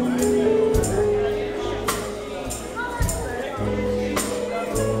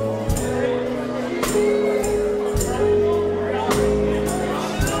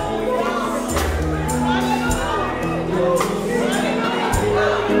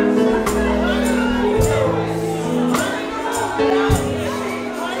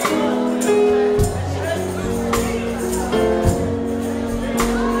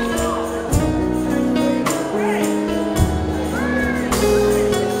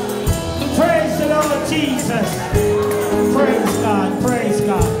 Praise the Lord Jesus. Praise God. Praise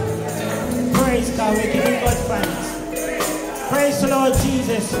God. Praise God. We're giving God thanks. Praise the Lord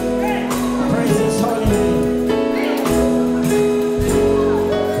Jesus. Praise His holy name.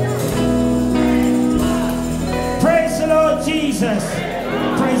 Praise the Lord Jesus.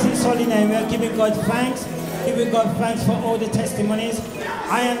 Praise His holy name. We're giving God thanks. Giving God thanks for all the testimonies.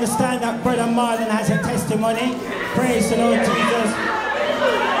 I understand that Brother Marlon has a testimony. Praise the Lord Jesus.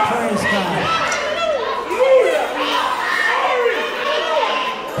 Praise God.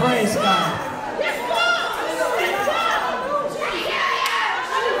 Praise God.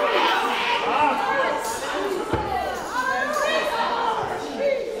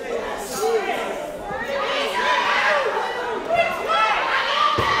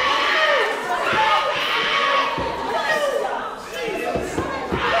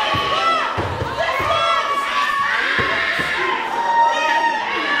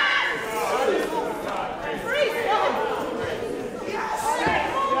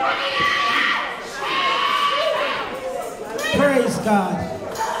 Praise God.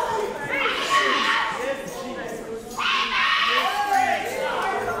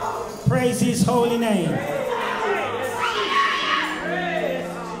 Praise His holy name.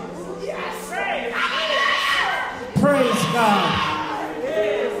 Praise God.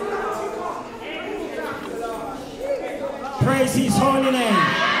 Praise His holy name.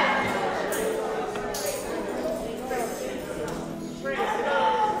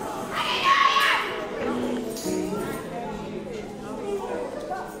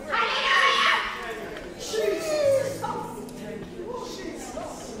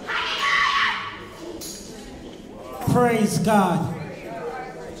 Praise God.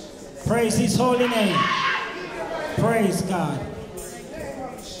 Praise His holy name. Praise God.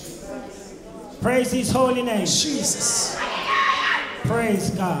 Praise His holy name. Jesus. Praise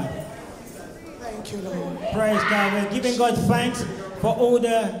God. Thank you, Lord. Praise God. We're giving God thanks for all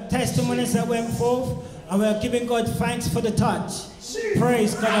the testimonies that went forth, and we're giving God thanks for the touch.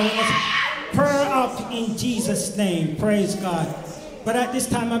 Praise God. And we must prayer up in Jesus' name. Praise God. But at this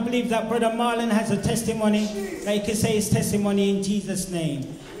time, I believe that Brother Marlon has a testimony that he can say his testimony in Jesus'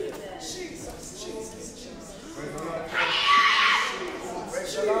 name.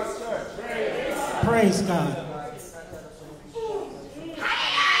 Praise God.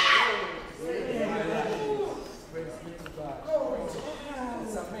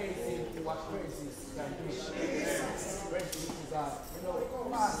 It's amazing what praises can do. Praise be to God. You know,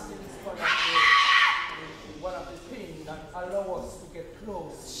 fasting is one of the things that allow us to get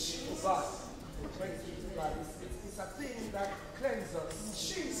close to God. Praise be to God. It's a thing that cleanses us.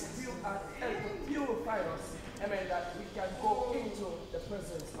 And help to purify us. Amen. That we can go into the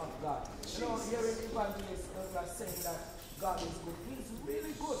presence of God. You know, hearing evangelists are saying that God is good. He's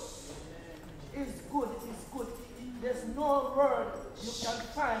really good. He's good. He's good. There's no word you can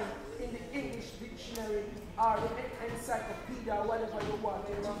find in the English dictionary or the encyclopedia or whatever you want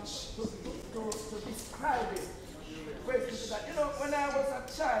to describe it. Praise be to God. You know, when I was a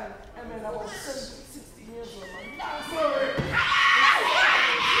child, I mean, I was 16 years old.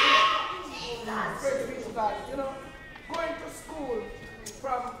 Praise be to God. You know, going to school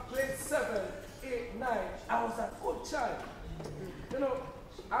from grade 7, 8, 9, I was a good child. You know,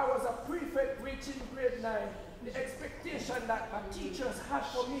 I was a prefect reaching grade 9. The expectation that my teachers had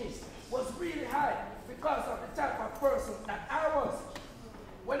for me was really high because of the type of person that I was.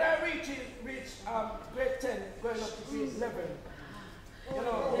 When I reached grade 10, going up to grade 11, you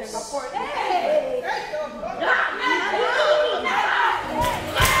know, there's a point.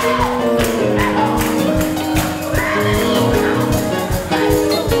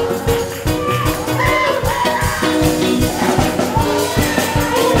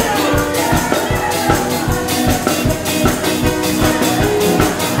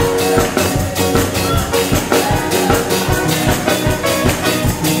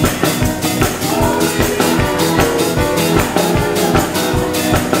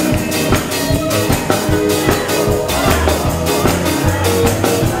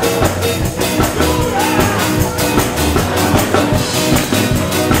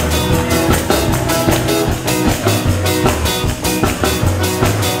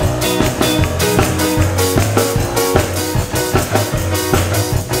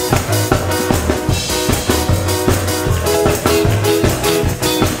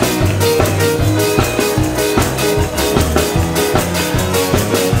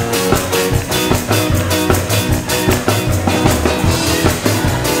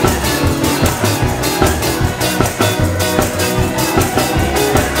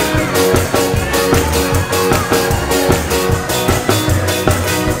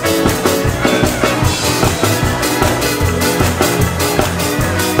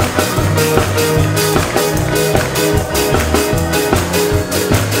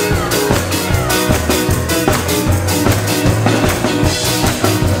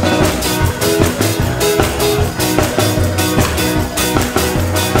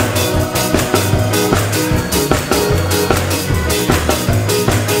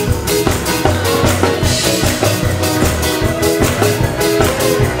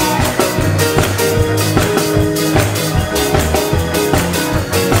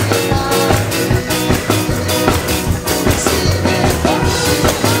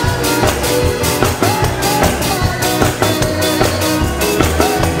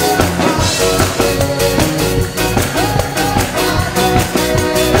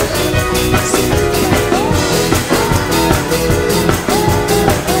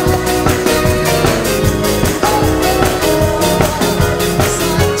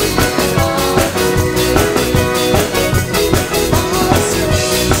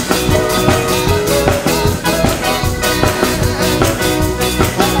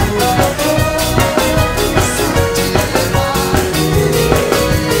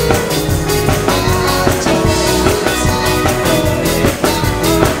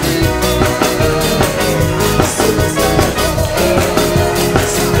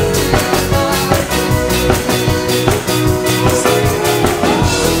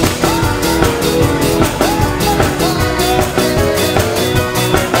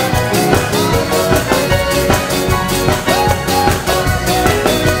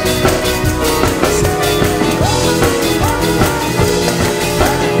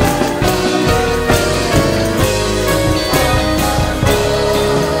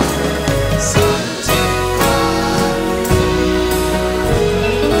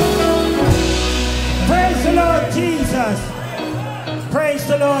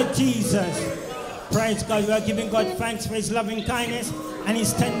 Praise God. We are giving God thanks for his loving kindness and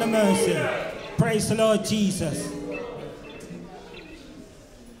his tender mercy. Praise the Lord Jesus.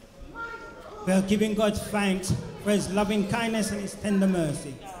 We are giving God thanks for his loving kindness and his tender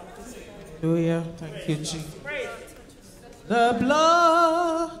mercy. Hallelujah. Thank you, Jesus. The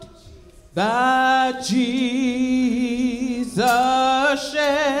blood that Jesus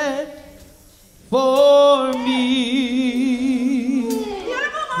shed for me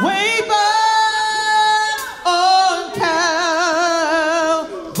way back on Calvary.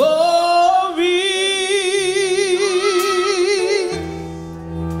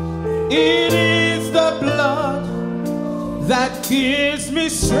 It is the blood that gives me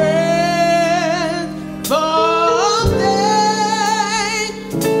strength from day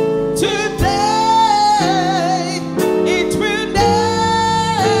to day. It will never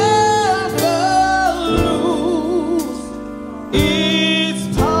lose its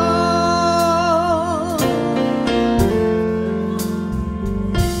power.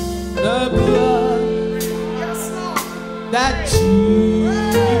 The blood that Jesus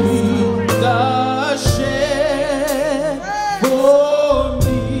shed for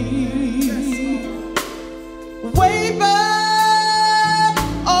me way back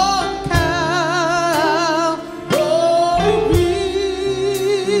on Calvary.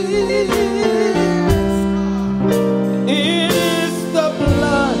 It is the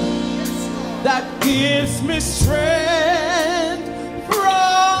blood that gives me strength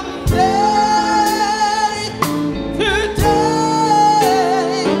from day to day.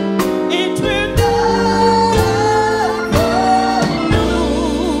 It will never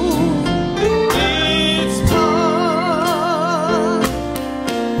lose its power.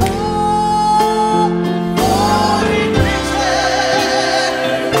 For it reaches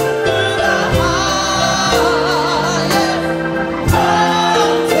to the highest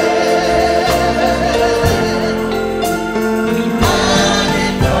mountain.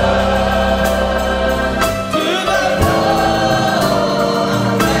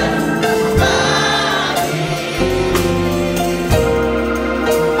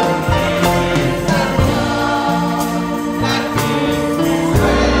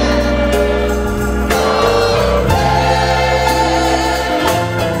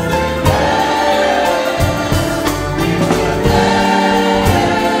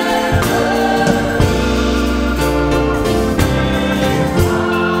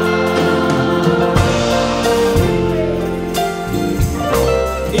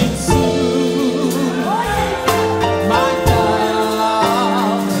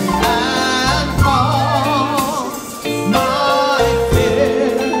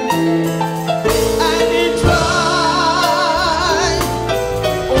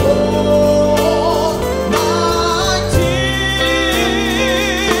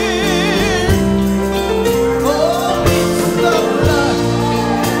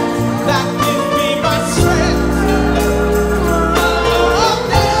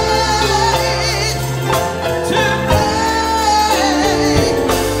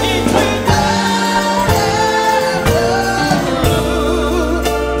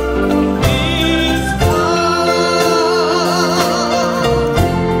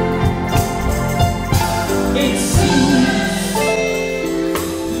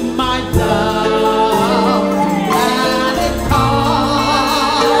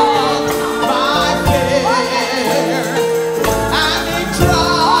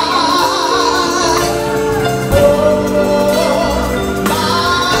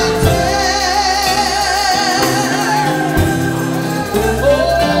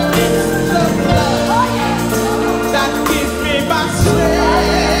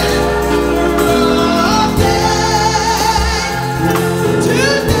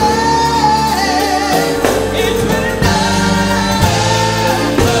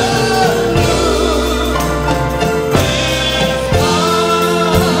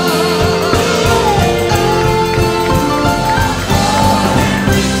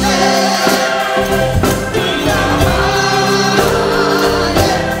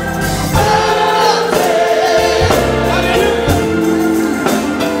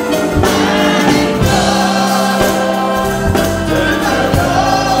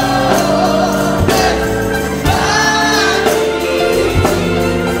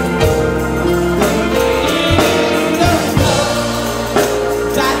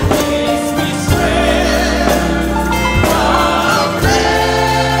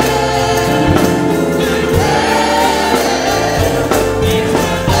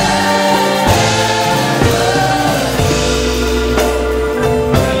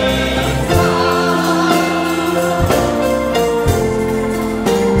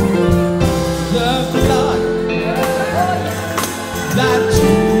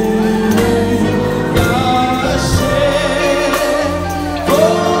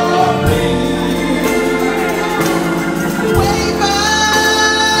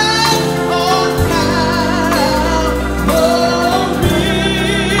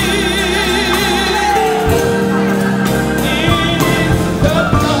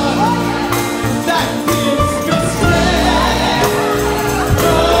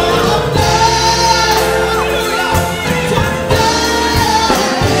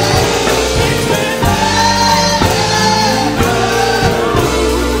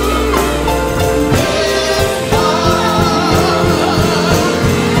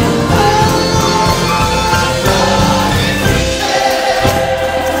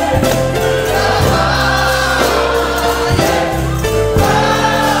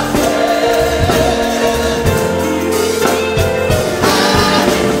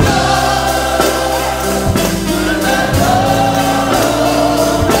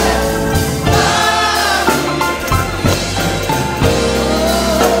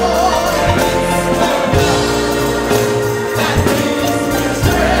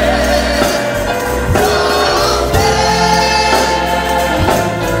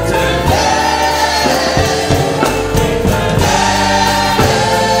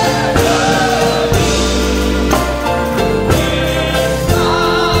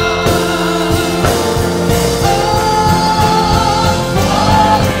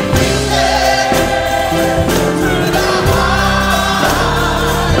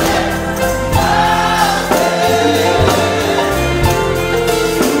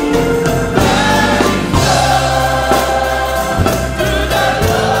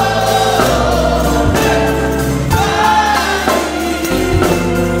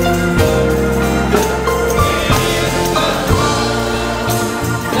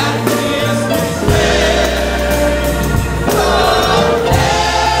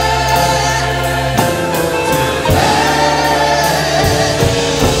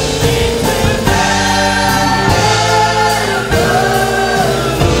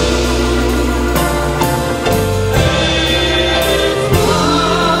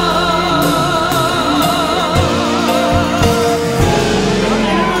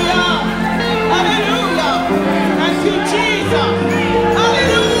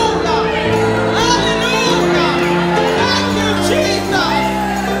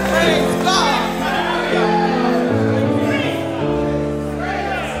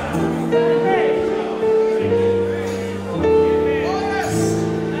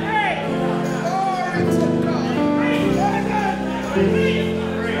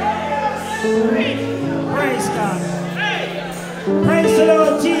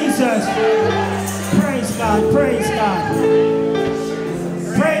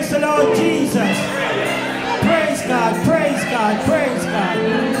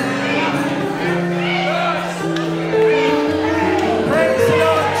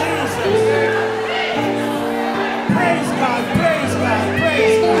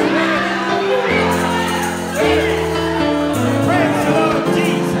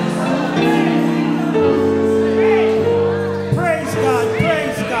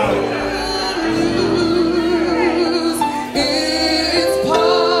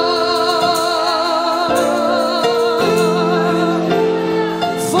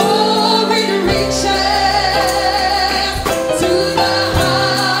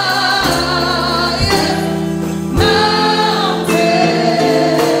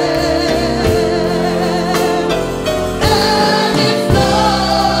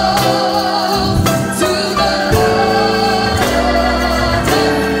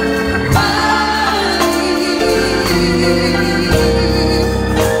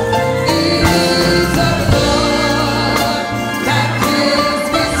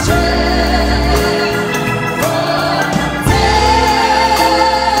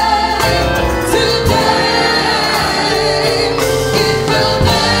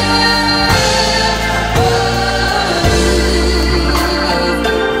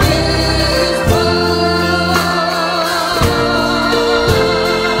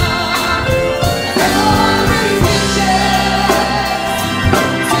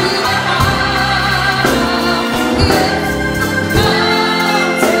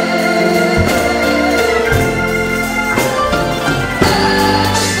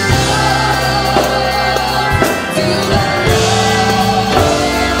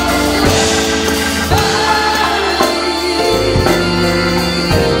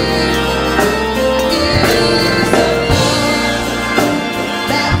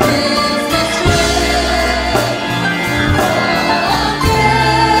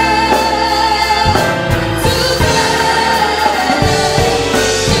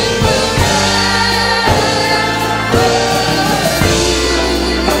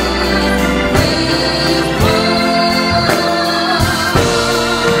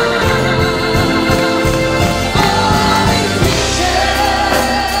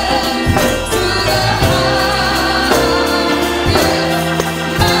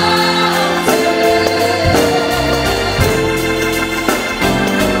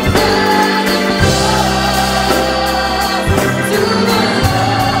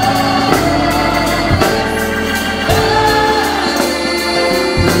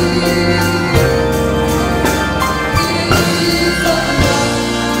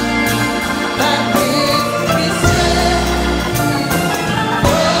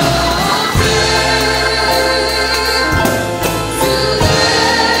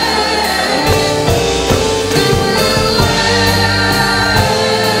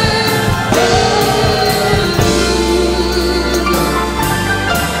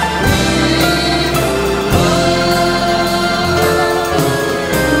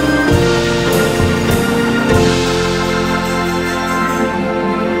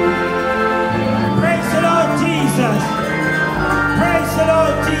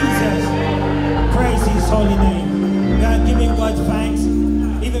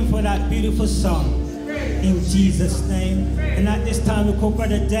 for that beautiful song. In Jesus' name. And at this time we call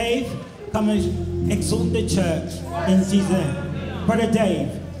Brother Dave. Come and exalt the church. In Jesus' name. Brother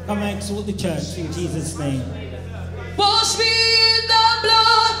Dave, come and exalt the church. In Jesus' name. Wash me in the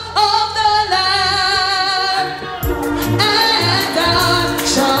blood of the Lamb, and I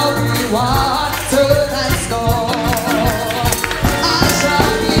shall be watered and stored. I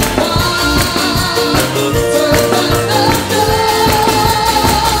shall be watered and stored.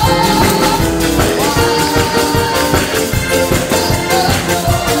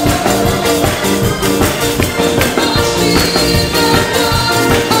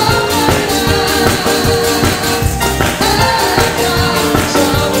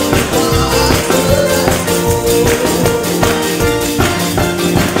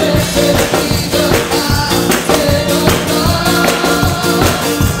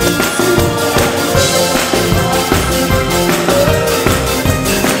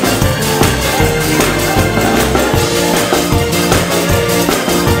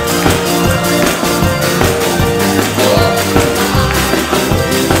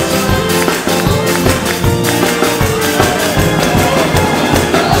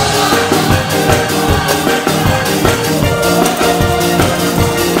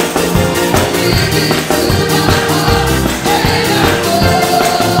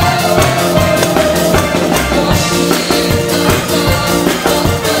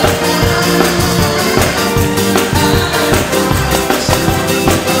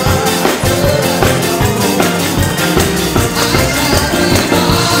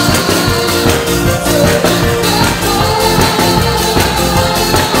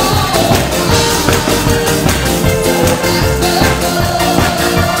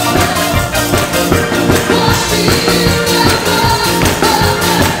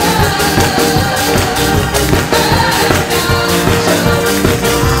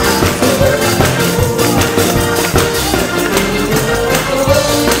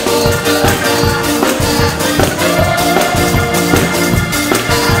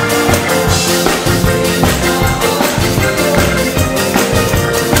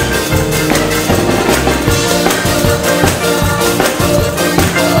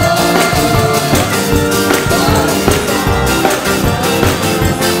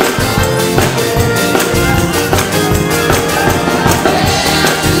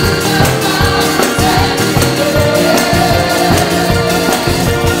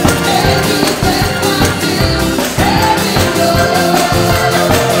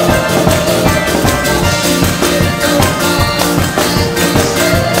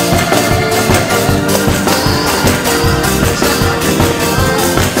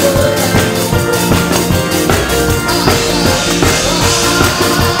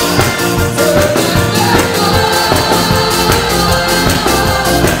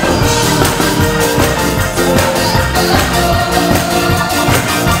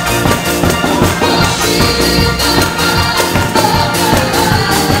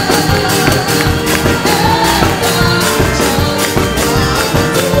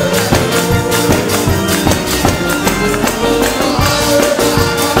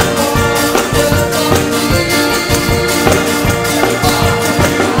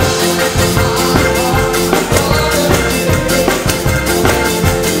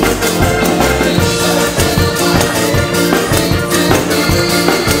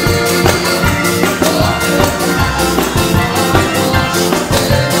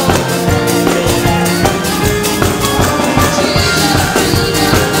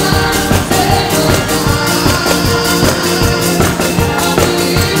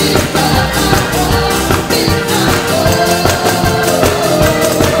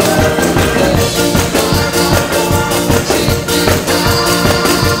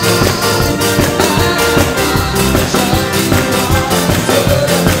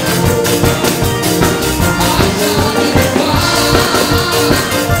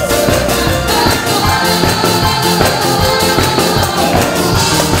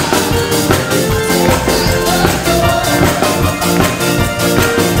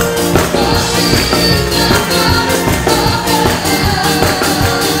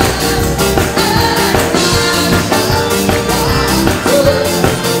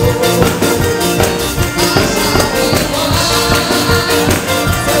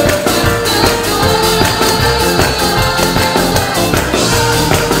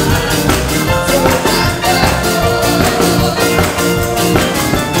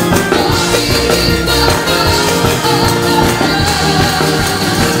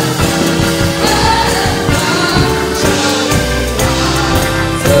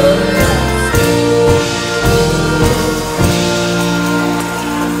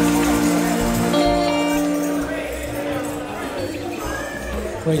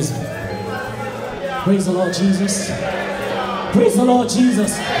 Praise Him. Praise the Lord Jesus. Praise the Lord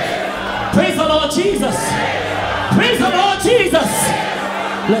Jesus. Praise the Lord Jesus. Praise the Lord Jesus.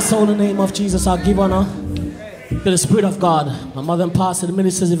 Bless all the name of Jesus. I'll give honor to the Spirit of God. My mother and pastor, the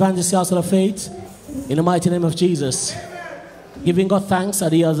ministers, evangelists, household of faith. In the mighty name of Jesus. Giving God thanks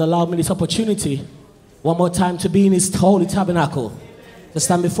that He has allowed me this opportunity one more time to be in His holy tabernacle. To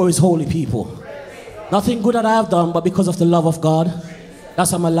stand before His holy people. Nothing good that I have done, but because of the love of God.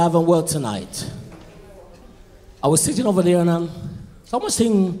 That's why I'm alive and well tonight. I was sitting over there and so much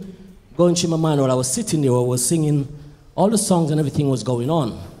thing going through my mind while I was sitting there. I was singing all the songs and everything was going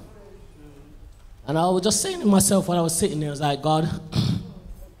on. And I was just saying to myself while I was sitting there, I was like, God,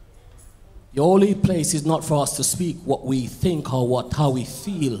 your holy place is not for us to speak what we think or how we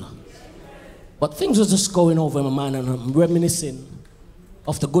feel. But things were just going over in my mind and I'm reminiscing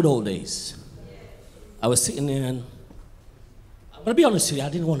of the good old days. I was sitting there and I'm going to be honest with you, I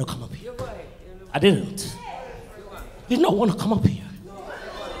didn't want to come up here. I did not want to come up here.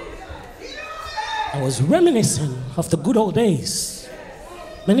 I was reminiscing of the good old days.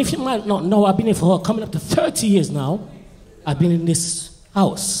 Many of you might not know, I've been here for coming up to 30 years now. I've been in this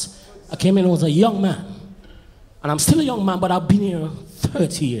house. I came in as a young man. And I'm still a young man, but I've been here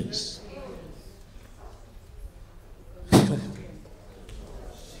 30 years.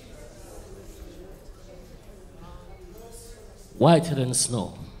 Whiter than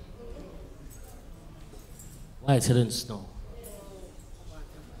snow. Whiter than snow.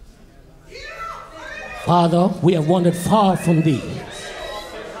 Father, we have wandered far from Thee.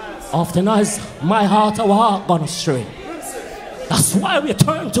 Often has my heart, our heart gone astray. That's why we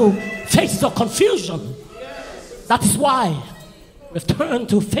turn to faces of confusion. That is why we've turned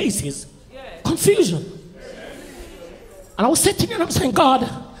to faces of confusion. And I was sitting there and I'm saying, God,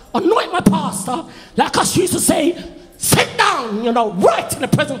 anoint my pastor, like us used to say, sit down, right in the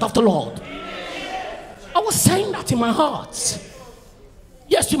presence of the Lord. I was saying that in my heart.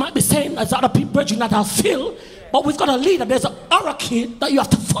 Yes, you might be saying there's other people, brethren, that I feel, but we've got a leader. There's an hierarchy that you have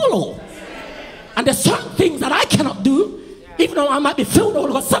to follow. And there's certain things that I cannot do, even though I might be filled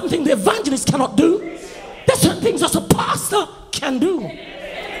with God, certain things the evangelist cannot do. There's certain things that a pastor can do.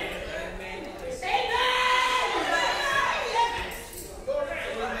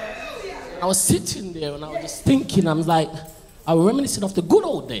 I was sitting there and I was just thinking, I was reminiscing of the good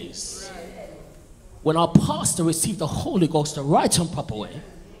old days when our pastor received the Holy Ghost the right and proper way.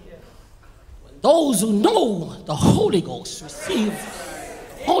 When those who know the Holy Ghost receive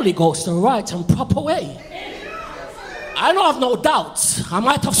Holy Ghost the right and proper way. I don't have no doubts. I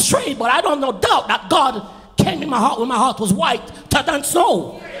might have strayed, but I don't have no doubt that God came in my heart when my heart was whiter than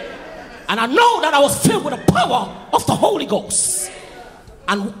snow. And I know that I was filled with the power of the Holy Ghost.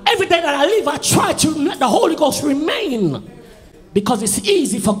 And every day that I live, I try to let the Holy Ghost remain. Because it's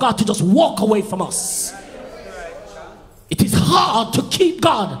easy for God to just walk away from us. It is hard to keep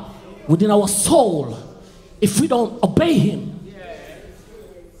God within our soul if we don't obey Him.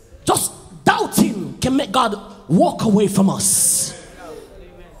 Just doubting can make God walk away from us.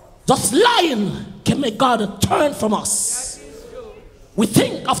 Just lying can make God turn from us. We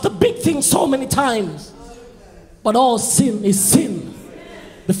think of the big things so many times, but all sin is sin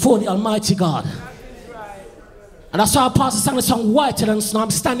before the Almighty God. And that's why our pastor sang the song Whiter Than Snow.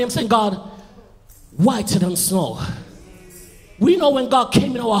 I'm standing and saying, God, whiter than snow. We know when God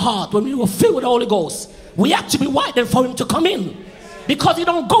came in our heart, when we were filled with the Holy Ghost, we had to be whiter for Him to come in. Because He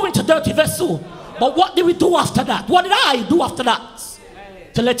don't go into dirty vessel. But what did we do after that? What did I do after that?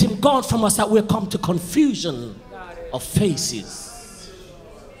 To let Him go from us, that we'll come to confusion of faces.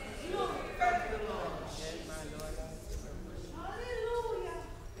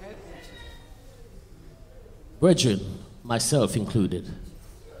 Brethren, myself included,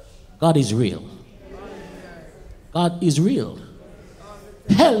 God is real. God is real.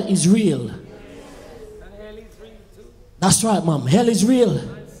 Hell is real. That's right, Mom. Hell is real.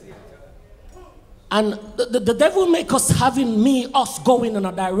 And the devil make us us going in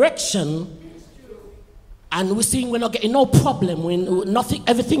a direction, and we're seeing we're not getting no problem.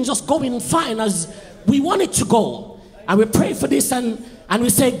 Everything's just going fine as we want it to go. And we pray for this and we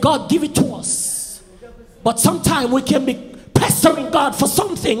say, God, give it to us. But sometimes we can be pestering God for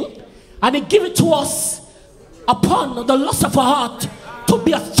something, and He give it to us upon the lust of our heart to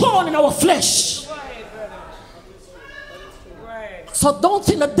be a thorn in our flesh. So don't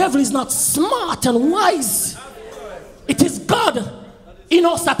think the devil is not smart and wise. It is God in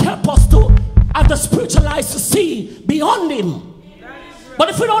us that help us to have the spiritual eyes to see beyond Him. But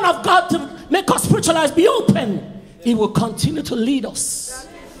if we don't have God to make our spiritual eyes be open, He will continue to lead us.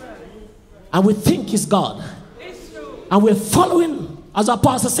 And we think He's God. And we're following As our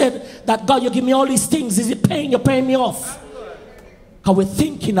pastor said, that God, you give me all these things. Is it paying? You're paying me off. Because we're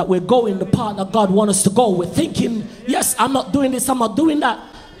thinking that we're going the path that God wants us to go. We're thinking, yes, I'm not doing this, I'm not doing that.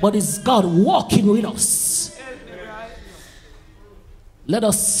 But it's God walking with us. Let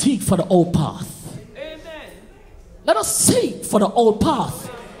us seek for the old path. Let us seek for the old path.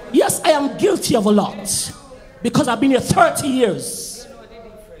 Yes, I am guilty of a lot. Because I've been here 30 years.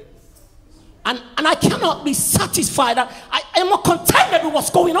 And I cannot be satisfied. I am not contented with what's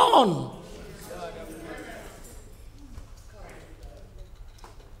going on.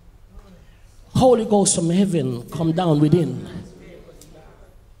 Holy Ghost from heaven come down within.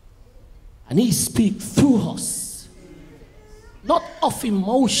 And he speaks through us. Not of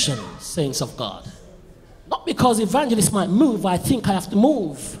emotion, saints of God. Not because evangelists might move, I think I have to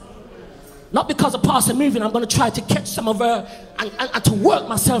move. Not because the pastor moving, I'm going to try to catch some of her and to work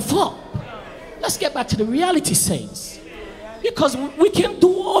myself up. Let's get back to the reality, saints. Because we can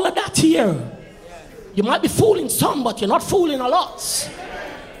do all of that here. You might be fooling some, but you're not fooling a lot.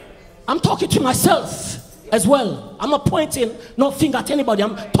 I'm talking to myself as well. I'm not pointing no finger at anybody.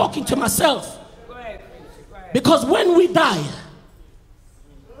 I'm talking to myself. Because when we die,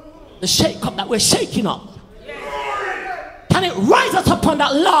 the shake up that we're shaking up, can it rise us up on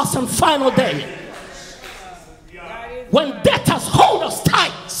that last and final day when death has hold us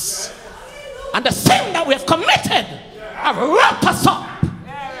tight and the sin that we have committed have wrapped us up?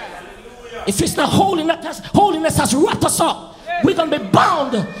 If it's not holiness has wrapped us up, we're going to be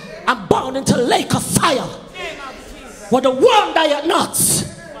bound and bound into the lake of fire where the worm dieth not,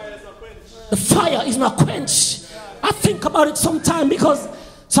 the fire is not quenched. I think about it sometimes, because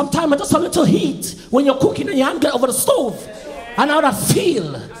sometimes it's just a little heat when you're cooking and your hand get over the stove, and how that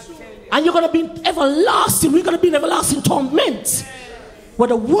feel. And you're going to be everlasting. We're going to be in everlasting torment where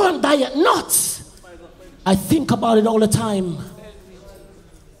the worm dieth not. I think about it all the time.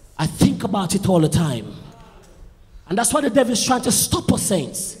 I think about it all the time. And that's why the devil is trying to stop us,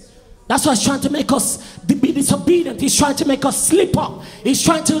 saints. That's why he's trying to make us be disobedient. He's trying to make us slip up. He's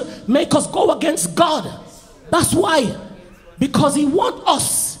trying to make us go against God. That's why. Because he wants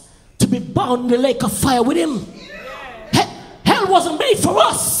us to be bound in the lake of fire with him. Hell wasn't made for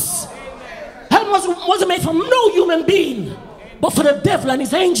us. Hell wasn't made for no human being, but for the devil and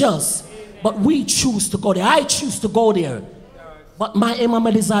his angels. But we choose to go there. I choose to go there. But my aim and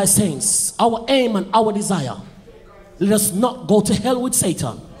my desire, saints, our aim and our desire, let us not go to hell with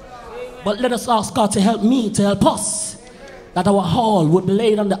Satan, but let us ask God to help me, to help us, that our heart would be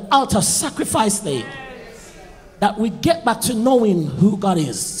laid on the altar, sacrifice laid, that we get back to knowing who God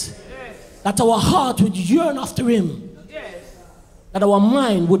is, that our heart would yearn after him, that our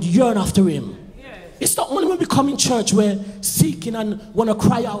mind would yearn after him. It's not only when we come in church we're seeking and want to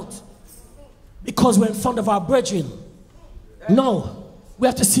cry out because we're in front of our brethren. No, we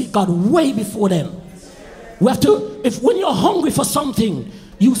have to seek God way before them. We have to, when you're hungry for something,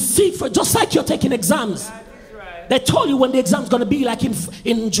 you seek for, just like you're taking exams. They told you when the exam's going to be, like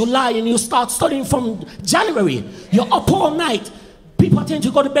in July, and you start studying from January. You're up all night. People tend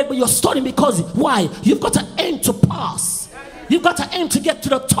to go to bed, but you're studying because, why? You've got to aim to pass. You've got to aim to get to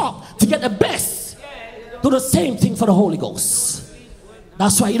the top, to get the best. Do the same thing for the Holy Ghost.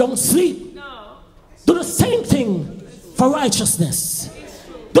 That's why you don't sleep. Do the same thing for righteousness.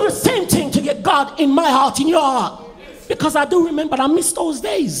 Do the same thing to get God in my heart, in your heart. Because I do remember I missed those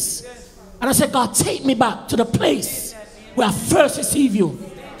days. And I said, God, take me back to the place where I first received you.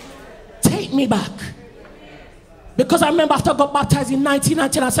 Take me back. Because I remember after I got baptized in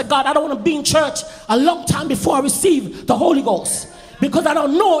 1919, I said, God, I don't want to be in church a long time before I receive the Holy Ghost. Because I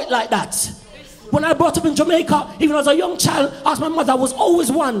don't know it like that. When I brought up in Jamaica, even as a young child, as my mother, I was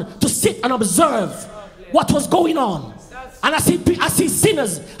always one to sit and observe what was going on. And I see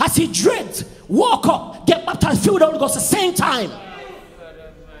sinners, I see dread, walk up, get baptized, feel the Holy Ghost at the same time.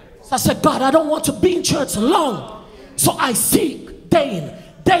 So I said, God, I don't want to be in church long. So I seek day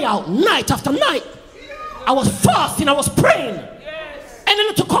in, day out, night after night. I was fasting, I was praying. And then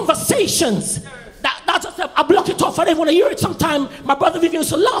into conversations. That just, I block it off. I didn't want to hear it sometimes. My brother Vivian used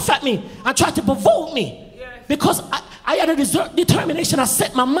to laugh at me and try to provoke me. Because I had a determination. I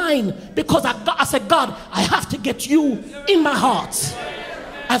set my mind. Because I said, God, I have to get you in my heart.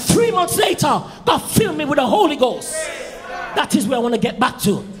 And 3 months later, God filled me with the Holy Ghost. That is where I want to get back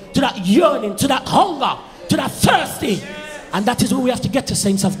to. To that yearning, to that hunger, to that thirsty. And that is where we have to get to,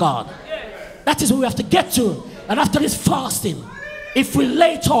 saints of God. That is where we have to get to. And after this fasting, if we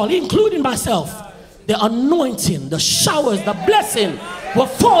lay it all, including myself, the anointing, the showers, the blessing will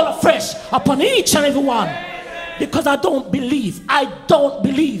fall afresh upon each and every one. Because I don't believe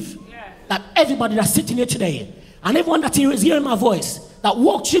that everybody that's sitting here today And everyone that here is hearing my voice, that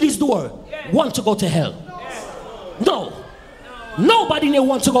walked through this door, want to go to hell. No. Nobody here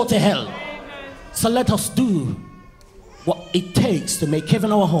wants to go to hell. So let us do what it takes to make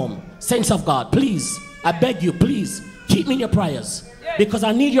heaven our home. Saints of God, please, I beg you, please, keep me in your prayers. Because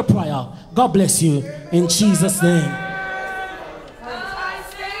I need your prayer. God bless you. In Jesus' name.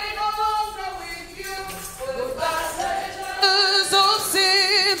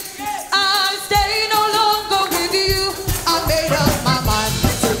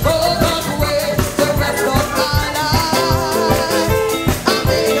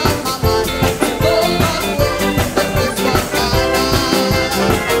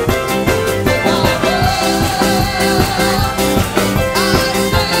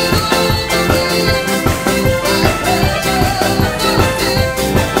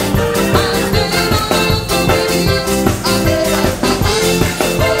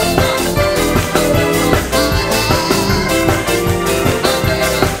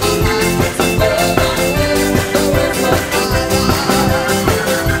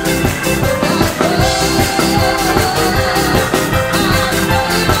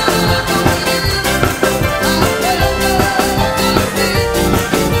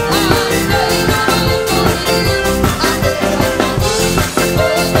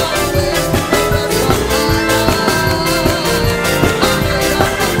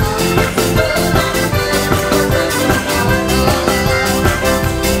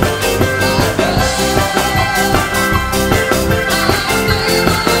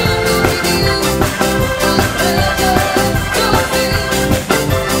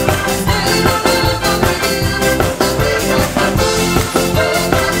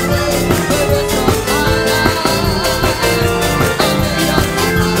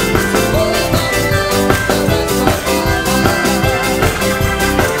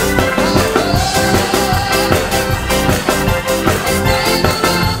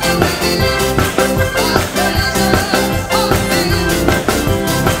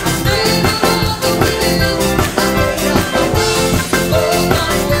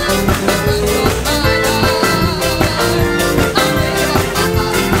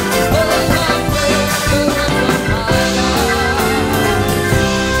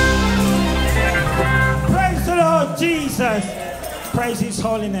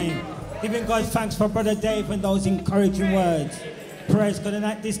 Giving God thanks for Brother Dave and those encouraging words. Praise God. And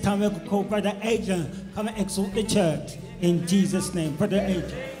at this time, we'll call Brother Adrian. Come and exalt the church in Jesus' name. Brother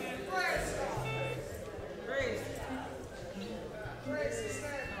Adrian.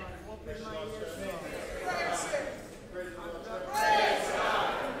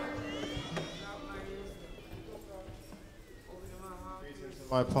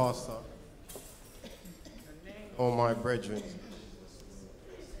 My pastor, all my brethren.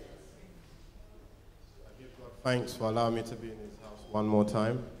 Thanks for allowing me to be in his house one more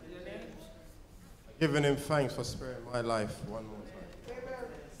time. Giving him thanks for sparing my life one more time.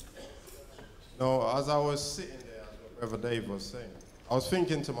 No, as I was sitting there, as what Brother Dave was saying, I was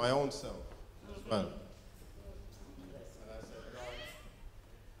thinking to my own self as well. And I said, God,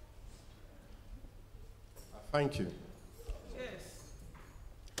 I thank you.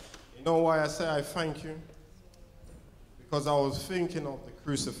 You know why I say I thank you? Because I was thinking of the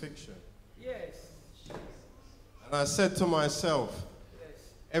crucifixion. And I said to myself,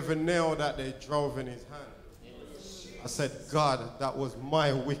 every nail that they drove in his hand, I said, God, that was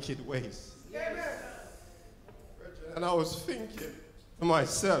my wicked ways. And I was thinking to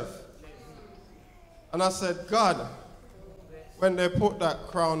myself, and I said, God, when they put that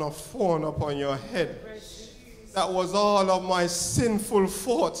crown of thorn upon your head, that was all of my sinful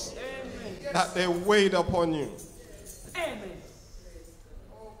thoughts that they weighed upon you. Amen.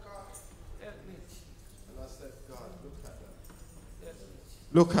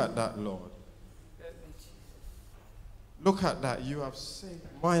 Look at that, Lord. Look at that. You have saved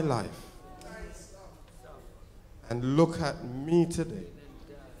my life. And look at me today.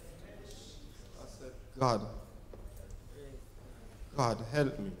 I said, God,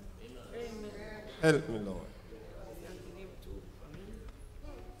 help me. Help me, Lord.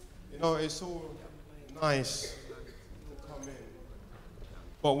 You know, it's so nice to come in.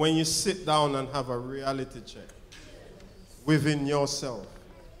 But when you sit down and have a reality check within yourself,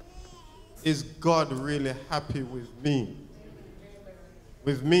 is God really happy with me?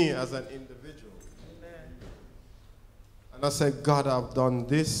 With me as an individual? And I said, God, I've done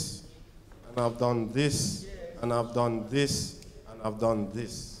this, and I've done this, and I've done this, and I've done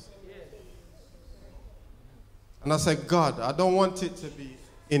this. And I said, God, I don't want it to be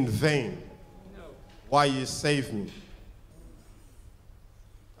in vain. Why you saved me.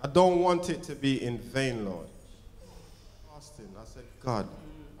 I don't want it to be in vain, Lord. fasting. I said, God,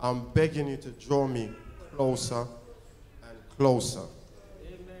 I'm begging you to draw me closer and closer.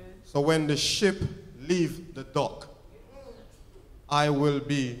 So when the ship leaves the dock, I will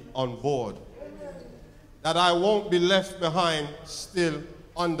be on board. That I won't be left behind still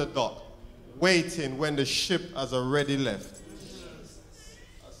on the dock, waiting when the ship has already left.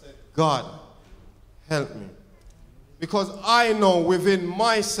 I said, God, help me. Because I know within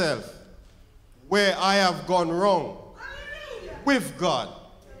myself where I have gone wrong with God.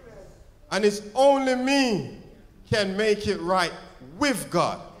 And it's only me can make it right with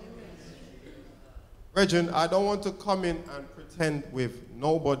God. Brethren, I don't want to come in and pretend with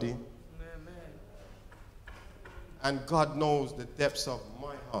nobody. And God knows the depths of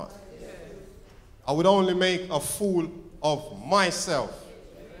my heart. I would only make a fool of myself.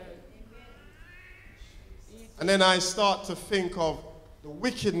 And then I start to think of the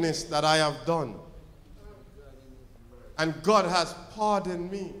wickedness that I have done. And God has pardoned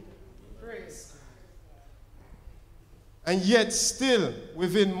me. And yet still,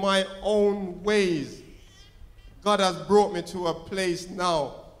 within my own ways, God has brought me to a place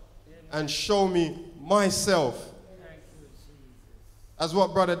now and shown me myself. As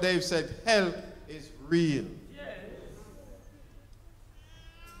what Brother Dave said, hell is real.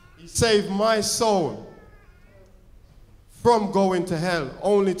 He saved my soul from going to hell,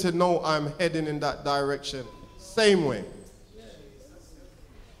 only to know I'm heading in that direction. Same way.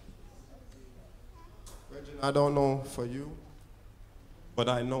 Brethren, I don't know for you, but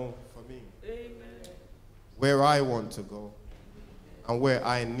I know for me. Where I want to go and where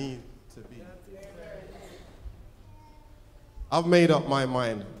I need to be. I've made up my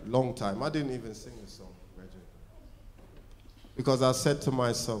mind a long time. I didn't even sing the song, brethren. Because I said to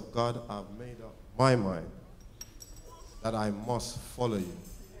myself, God, I've made up my mind that I must follow you.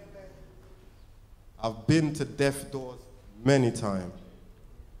 I've been to deaf doors many times,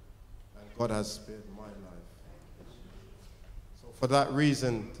 and God has spared my life. So for that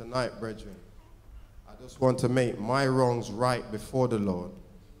reason, tonight, brethren, I just want to make my wrongs right before the Lord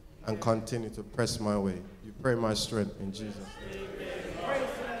and continue to press my way. You pray my strength in Jesus' name.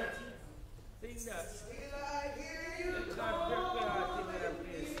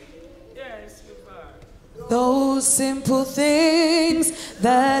 Those simple things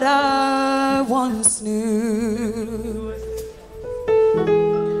that I once knew,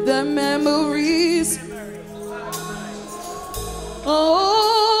 the memories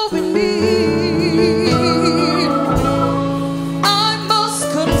of me, I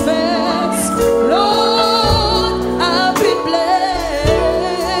must confess, Lord, I've been blessed,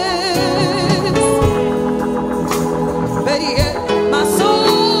 but yet my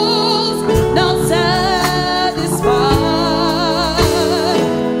soul's not satisfied.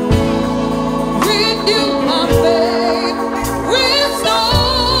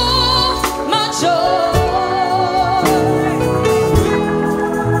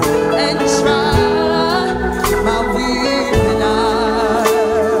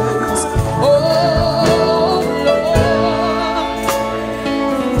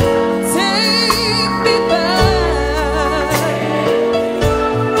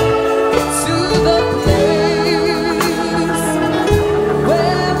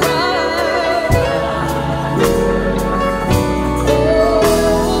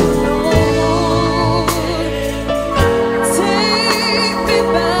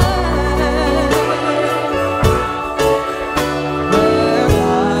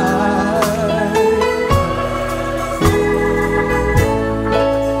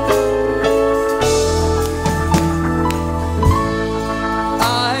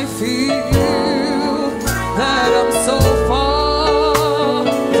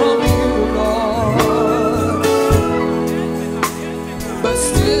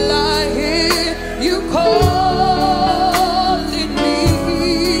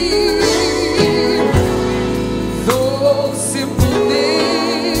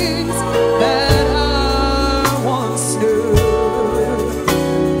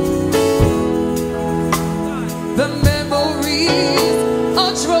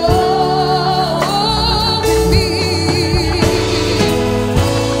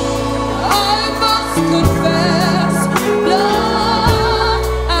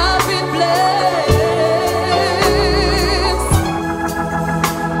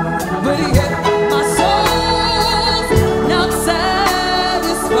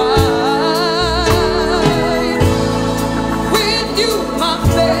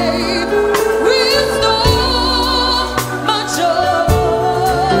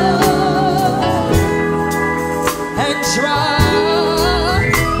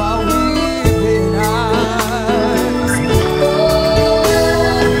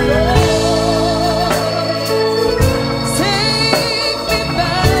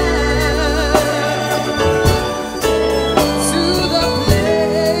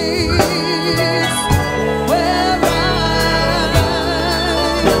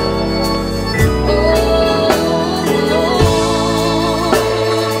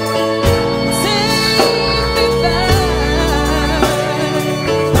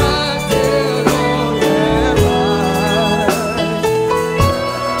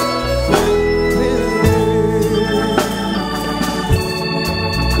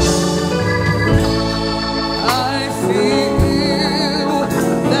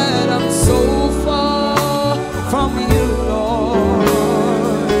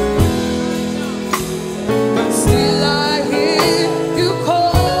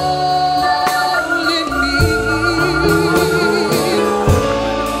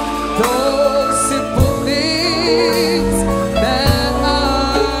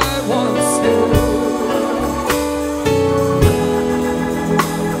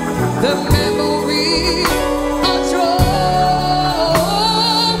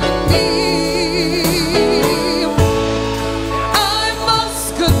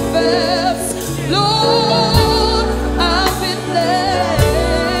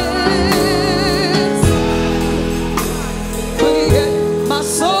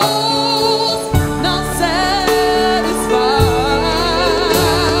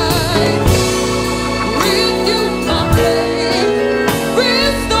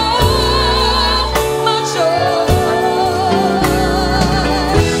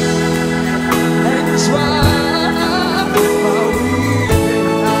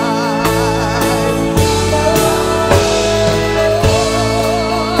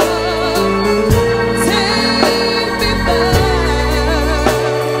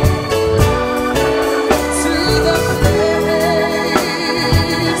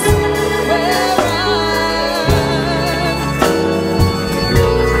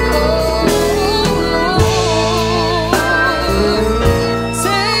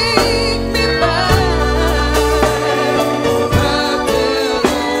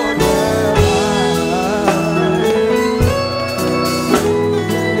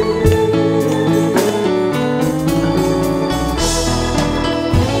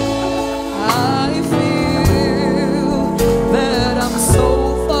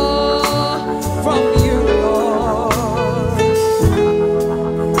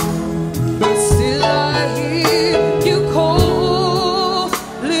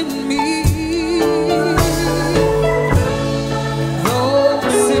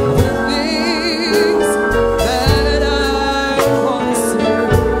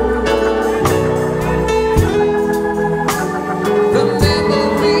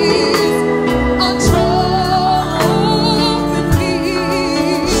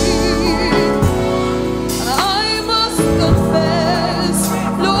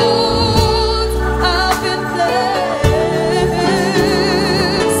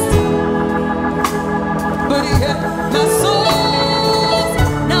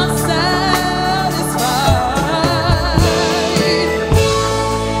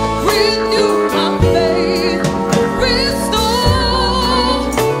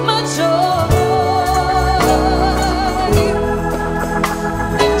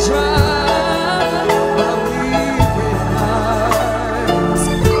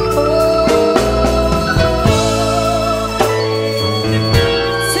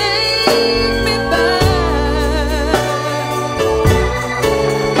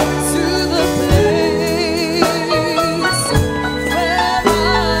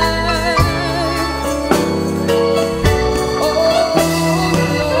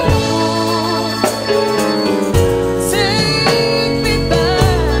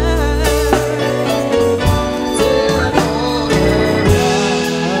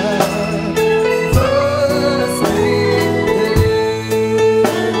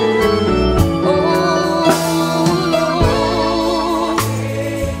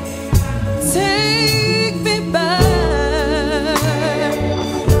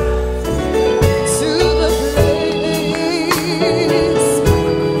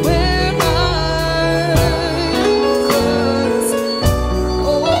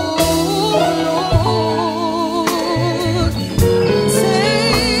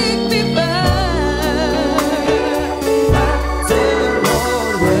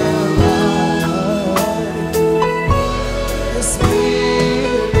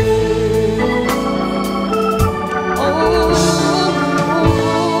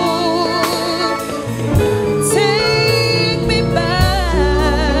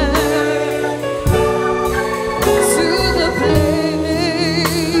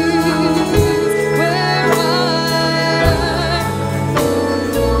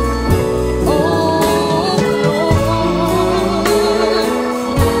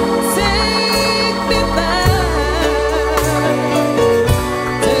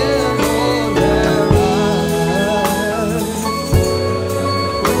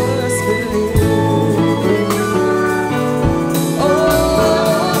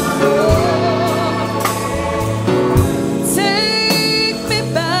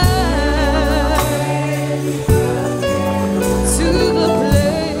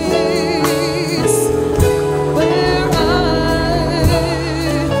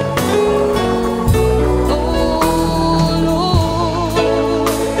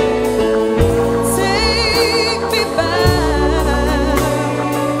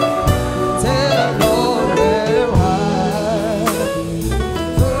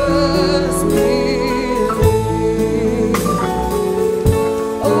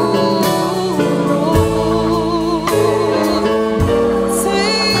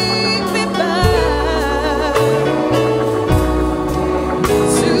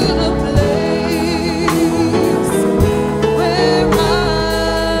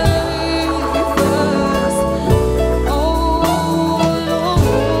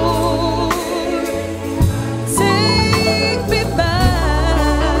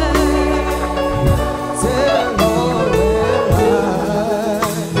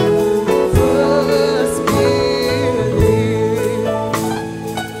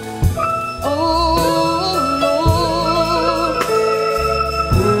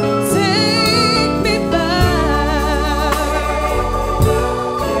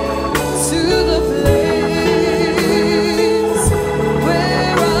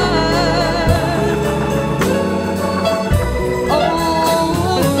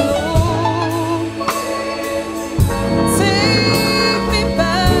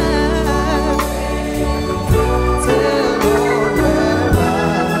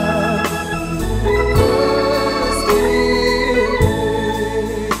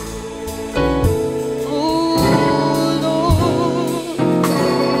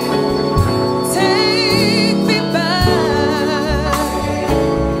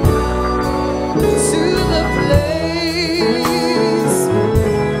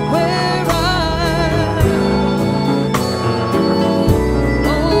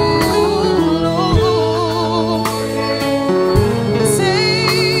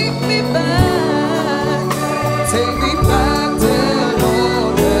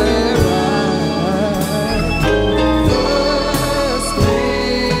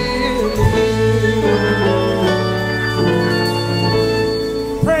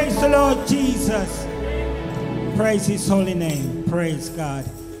 Praise his holy name. Praise God.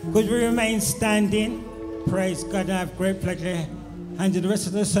 Could we remain standing? Praise God. And I have great pleasure hand the rest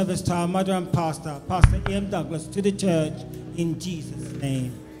of the service to our mother and pastor, Pastor Ian Douglas, to the church in Jesus'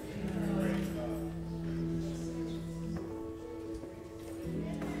 name.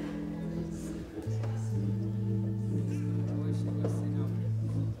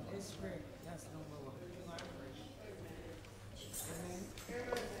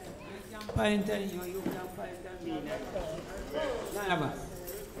 Point on you, you can point on me. None of us.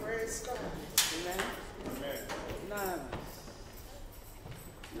 Praise God. Amen. None of us.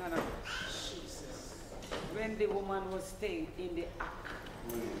 None of us. Jesus. When the woman was staying in the ark,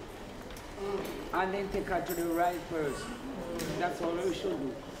 and then take her to the right person, that's what we should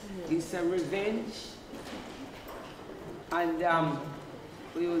do. It's a revenge, and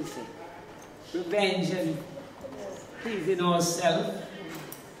what do you say? Revenge and pleasing ourselves.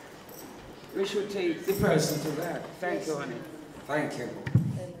 We should take the person to God. Thank you, honey. Thank you.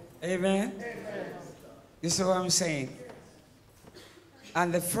 Amen. This is what I'm saying.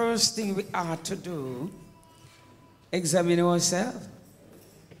 And the first thing we ought to do, examine ourselves.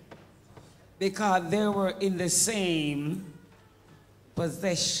 Because they were in the same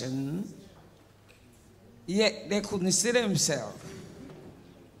possession, yet they couldn't see themselves.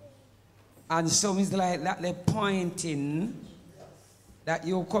 And some is like that they're pointing that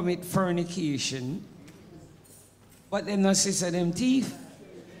you commit fornication, but them not see them thief.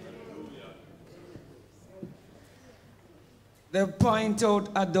 They point out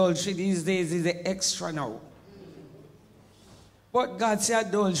adultery these days is the extra now. But God said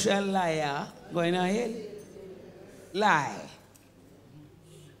adultery and liar going to hell. Lie.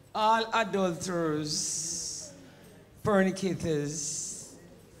 All adulterers, fornicators,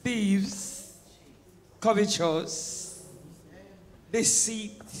 thieves, covetous,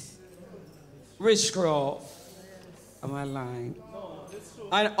 deceit, witchcraft, am I lying?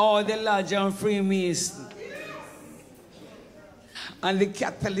 And all the lodge and Freemason. And the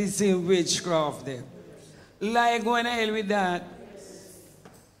Catholicism witchcraft there. Lie going to hell with that.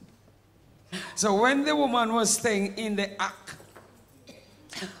 So when the woman was staying in the ark,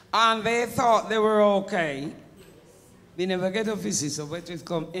 and they thought they were okay, we never get a visit, so but it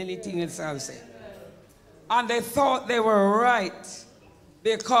come anything else I'll say. And they thought they were right,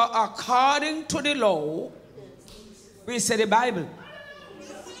 because according to the law, we say the Bible,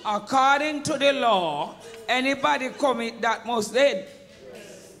 according to the law, anybody commit that must dead.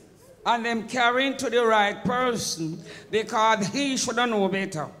 And them carrying to the right person, because he should know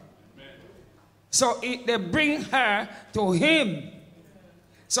better. So they bring her to him,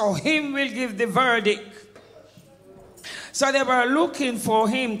 so him will give the verdict. So they were looking for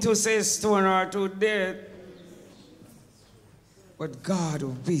him to say stone her to death. But God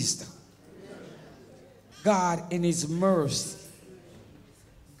of wisdom, God in his mercy,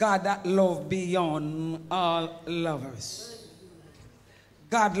 God that love beyond all lovers.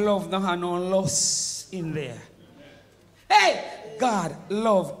 God love no have no lust in there. Hey, God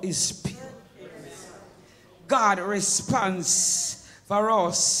love is pure. God responds for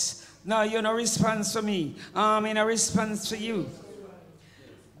us. Now you no response for me. I'm in a response for you.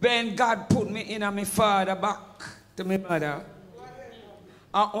 When God put me in and my father back to my mother,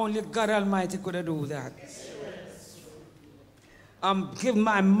 only God Almighty could do that. Give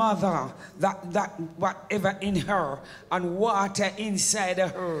my mother that whatever in her and water inside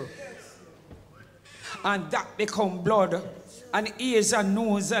of her. And that become blood and ears and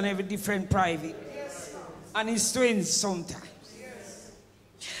nose and every different private. And his twins sometimes.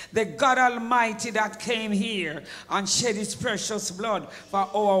 The God Almighty that came here and shed his precious blood for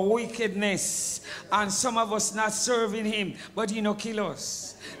our wickedness. And some of us not serving him, but he no kill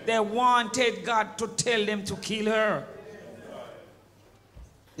us. They wanted God to tell them to kill her.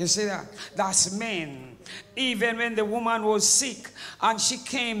 You see that? That's men. Even when the woman was sick and she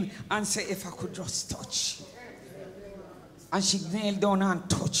came and said, if I could just touch. And she knelt down and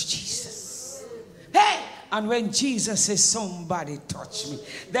touched Jesus. Hey! And when Jesus says, somebody touch me,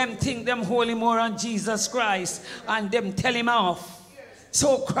 them think them holy more on Jesus Christ and them tell him off.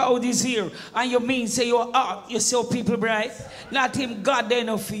 So crowd is here. And you mean say you're out, you see people bright? Not him God they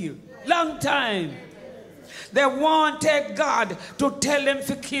no feel. Long time. They wanted God to tell them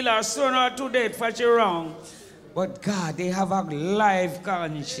to kill her, son or to death for she wrong. But God, they have a live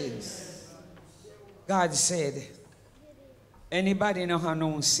conscience. God said, anybody know how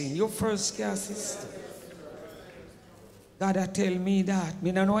no sin? You first cast sister. God tell me that.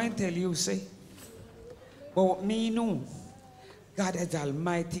 Me no know and tell you, say. But me know. God is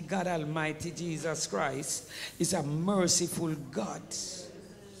Almighty. God Almighty Jesus Christ is a merciful God.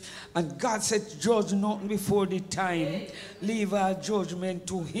 And God said, judge nothing before the time. Leave our judgment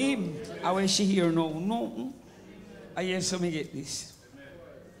to him. I wish she hear no. No. I hear somebody get this.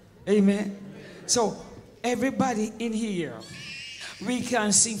 Amen. So, everybody in here, we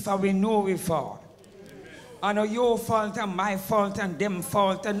can sing for we know we fall. I know your fault and my fault and them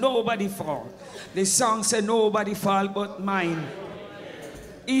fault and nobody fault. The song said nobody fault but mine.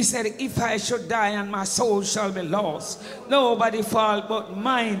 He said, if I should die and my soul shall be lost, nobody fault but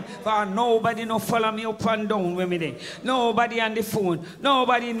mine. For nobody no follow me up and down with me there. Nobody on the phone,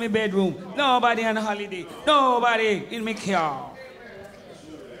 nobody in my bedroom, nobody on holiday, nobody in my car.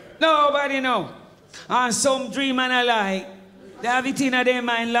 Nobody know. And some dream and a lie. They have it in their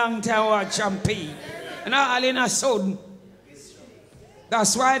mind long time watch and pay. And all in a sudden.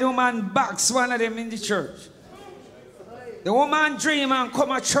 That's why the woman backs one of them in the church. The woman dream and come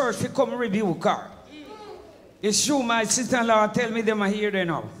to church to come rebuke her. It's true, my sister-in-law tell me them are here they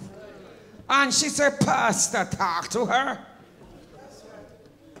now. And she said, Pastor, talk to her.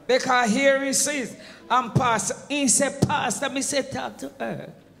 Because here he says, and Pastor, he said, Pastor, me say talk to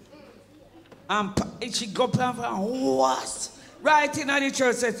her. And she go plan for what? Right in the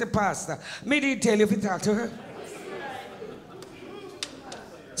church says the pastor. Me did tell you if you talk to her.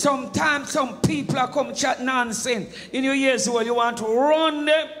 Sometimes some people are come chat nonsense. In your years old, you want to run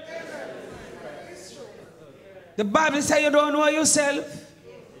them. The Bible says you don't know yourself.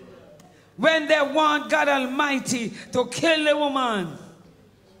 When they want God Almighty to kill the woman,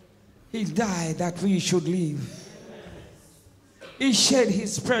 he died that we should live. He shed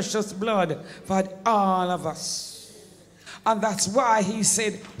his precious blood for all of us. And that's why he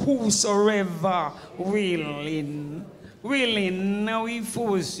said, whosoever willing, now he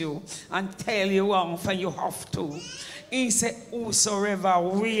force you and tell you off and you have to. He said, whosoever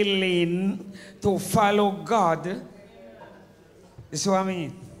willing to follow God, this is what I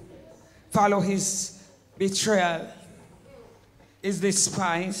mean. Follow his betrayal, his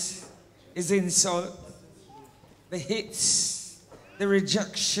despise, his insult, the hits, the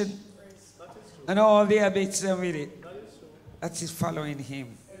rejection, and all the habits with it. That is following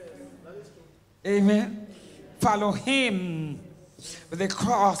him. Amen. Follow him with the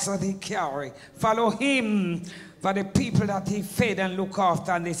cross that he carried. Follow him for the people that he fed and look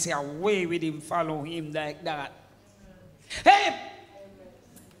after, and they say, away with him, follow him like that. Hey!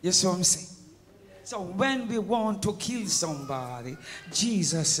 You see what I'm saying? So when we want to kill somebody,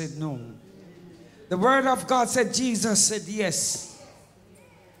 Jesus said no. The word of God said Jesus said yes.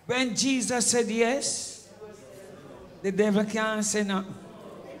 When Jesus said yes, the devil can't say nothing.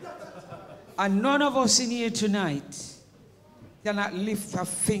 And none of us in here tonight cannot lift a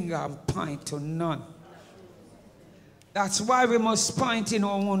finger and point to none. That's why we must point in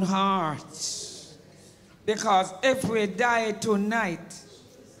our own hearts. Because if we die tonight,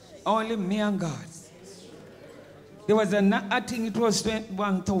 only me and God. There was I think it was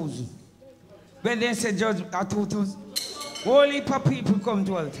 1,000. When they said judge at 2,000, whole heap of people come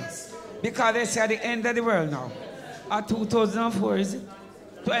to altars. Because they say at the end of the world now. At 2004, is it?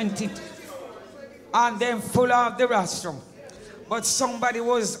 20. And then full of the restaurant. But somebody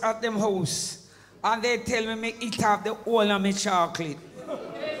was at them house. And they tell me eat up the whole of my chocolate.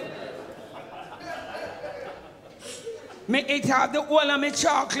 Me eat up the whole of my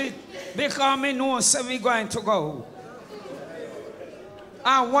chocolate. Because me know so we going to go.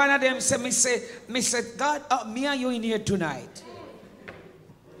 And one of them said, me said, God, me and you in here tonight.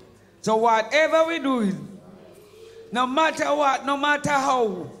 So whatever we do, no matter what, no matter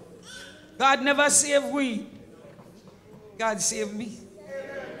how, God never saved we. God saved me.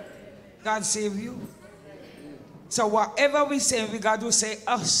 God saved you. So whatever we say, we got to say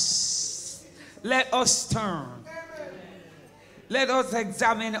us. Let us turn. Let us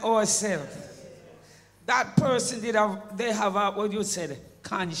examine ourselves. That person they have what you said,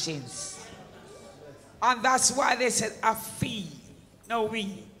 conscience. And that's why they said, I feel. No,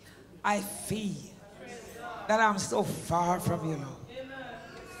 I feel that I'm so far from you, Lord.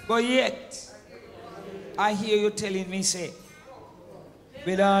 But yet, I hear you telling me, say,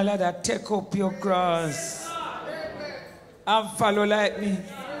 with all of that, take up your cross and follow like me.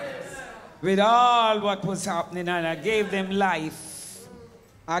 With all what was happening, and I gave them life.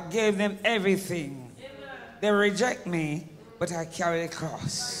 I gave them everything. They reject me, but I carry the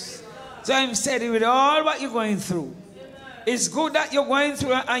cross. So I'm saying, with all what you're going through, it's good that you're going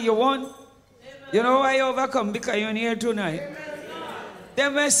through and you won. You know why you overcome? Because you're here tonight.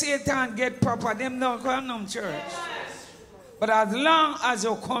 Then when Satan get proper, them don't come to church. But as long as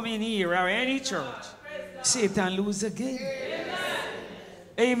you come in here or any church, Satan lose again.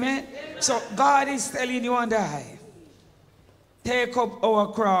 Amen. So God is telling you and I, take up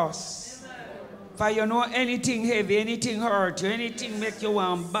our cross. For you know anything heavy, anything hurt you, anything make you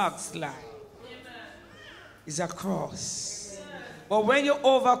want backslide, is a cross. But when you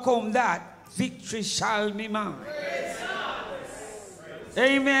overcome that, victory shall be mine.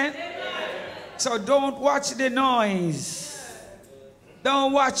 Amen. So don't watch the noise.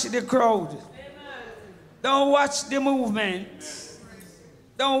 Don't watch the crowd. Don't watch the movement.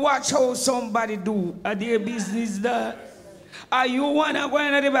 Don't watch how somebody do. Are their business that? Are you one of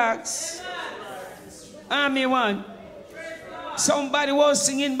one of the backs? I'm the one. Somebody was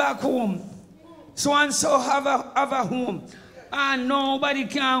singing back home. So and so have a home. And nobody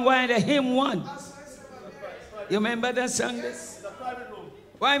can go into him one. You remember that song?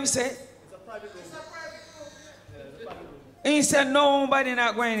 Why am I say? He said nobody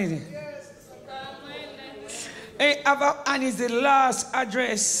not going in it. And it's the last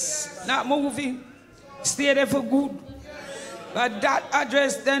address. Not moving. Stay there for good. But that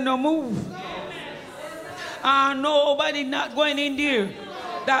address then no move. And nobody not going in there.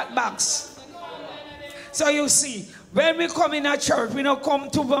 That box. So you see, when we come in a church, we don't come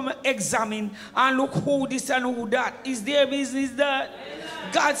to examine and look who this and who that. Is their business that?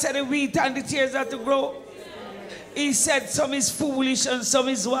 God said the wheat and the tares are to grow. He said some is foolish and some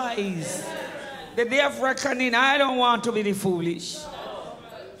is wise. The day of reckoning, I don't want to be the foolish.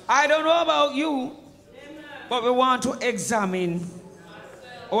 I don't know about you, but we want to examine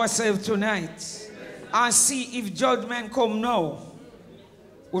ourselves tonight and see if judgment come now.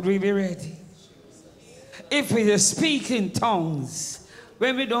 Would we be ready? If we speak in tongues,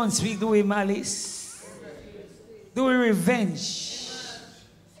 when we don't speak, do we malice? Do we revenge?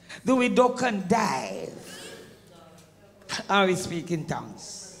 Do we duck and dive? Are we speak in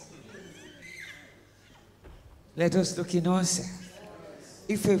tongues? Let us look in ourselves.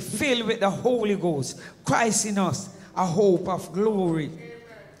 If we fill with the Holy Ghost, Christ in us, a hope of glory.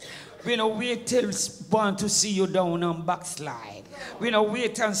 We don't wait till want to see you down and backslide. We don't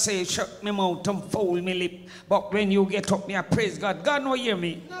wait and say, shut me mouth and fold me lip. But when you get up, me I praise God. God no hear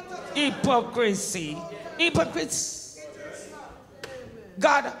me. Hypocrisy. Hypocrites.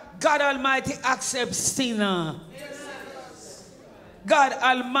 God Almighty accepts sinner. God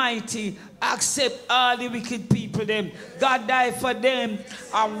Almighty accept all the wicked people them. God died for them.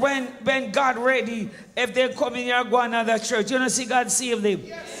 And when God ready, if they come in here, go another church, you know, see God save them.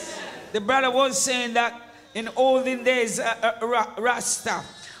 Yes. The brother was saying that in olden days, Rasta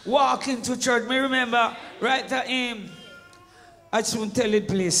walk into church. Me remember right at him. I shouldn't tell the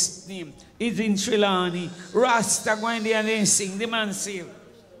place name. It's in Trilani. Rasta going there and then sing. The man saved.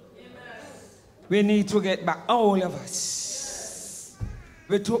 We need to get back, all of us.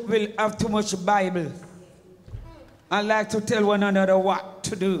 We'll have too much Bible. I like to tell one another what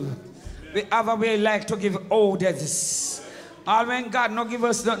to do. We have a way like to give orders. All when God not give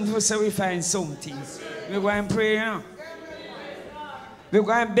us nothing to say, we find something. We're going to pray now. We're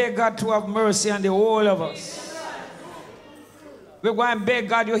going to beg God to have mercy on the whole of us. We're going to beg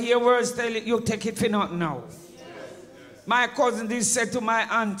God, you hear words, tell it, you take it for nothing now. My cousin did say to my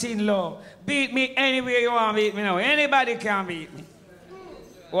auntie-in-law, beat me anywhere you want to beat me now. Anybody can beat me.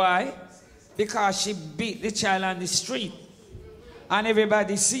 Why? Because she beat the child on the street. And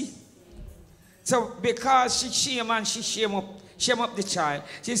everybody see. So because she shame up the child,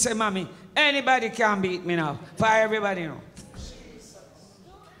 she said, Mommy, anybody can beat me now. For everybody know.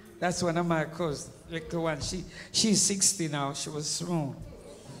 That's one of my cousins, little one. She's 60 now. She was thrown.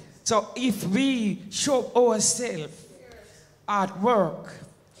 So if we show ourselves at work,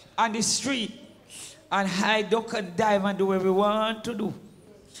 on the street, and hide, duck and dive and do what we want to do,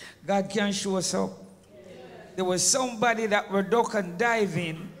 God can show us up. There was somebody that were duck and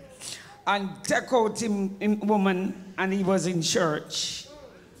diving and take out him woman, and he was in church.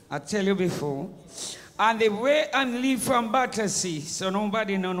 I tell you before. And they wait and leave from Battersea, so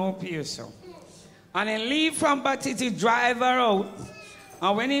nobody no peer so. And they leave from Battersea to drive her out.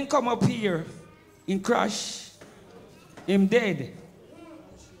 And when he come up here, he crash. Him dead.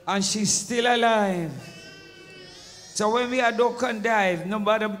 And she's still alive. So when we are duck and dive,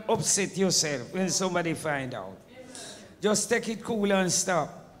 nobody upset yourself when somebody find out. Just take it cool and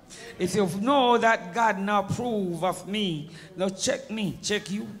stop. If you know that God not approve of me, no check me, check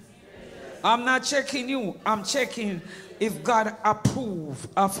you. I'm not checking you. I'm checking if God approve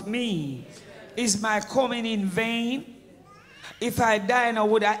of me. Is my coming in vain? If I die now,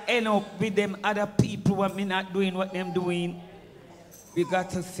 would I end up with them other people when me not doing what them doing? We got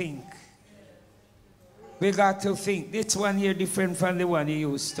to think. We got to think. This one here different from the one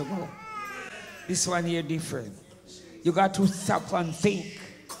you used to go. This one here different. You got to stop and think.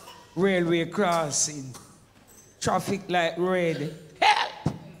 Railway crossing. traffic light red.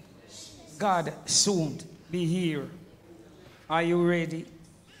 Help! God soon be here. Are you ready?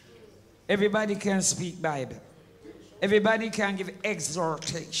 Everybody can speak Bible. Everybody can give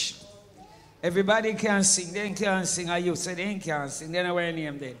exhortation. Everybody can sing. They can't sing. Are you say they can't sing? They know where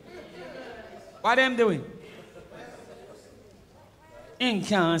name then. What them doing? They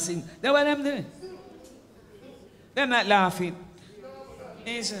can't sing. They what them doing? They're not laughing.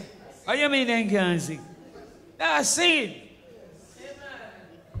 He said, what do you mean they can't sing? They're singing.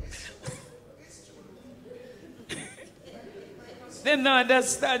 They don't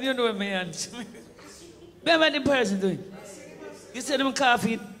understand, you know, man. Then what the person doing? You said them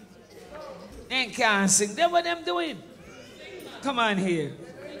coughing. They can't sing. Then what them doing? Come on here.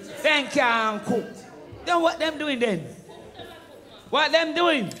 They can't cook. Then what them doing then? What them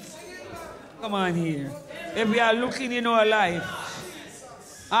doing? Come on here. If we are looking in our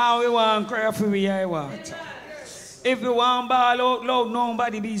life, how we want to cry for we are water. If we want to ball out loud,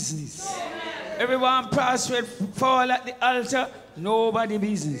 nobody business. If we want prostrate fall at the altar, nobody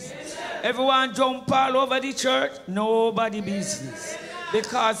business. Everyone jump all over the church, nobody business.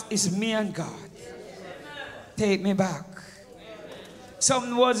 Because it's me and God. Take me back.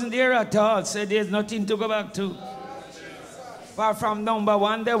 Something wasn't there at all, so there's nothing to go back to. But from number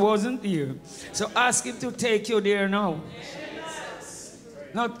one, there wasn't there. So ask him to take you there now.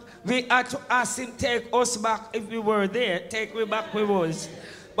 Not, we had to ask him to take us back if we were there. Take me back we was.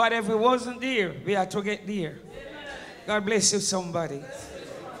 But if we wasn't there, we had to get there. God bless you, somebody.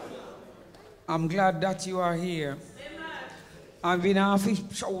 I'm glad that you are here. I've been off to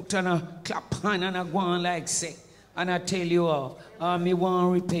shout and a clap hand and a go on like say. And I tell you all, me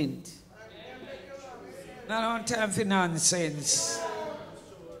want to repent. Not on time for nonsense.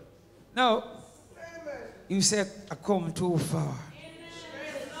 No. You said, I come too far.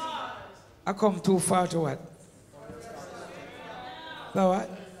 I come too far to what? For what?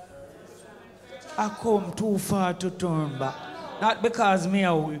 I come too far to turn back. Not because me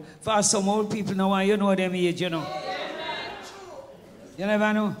old. For some old people now, you know them age, you know. You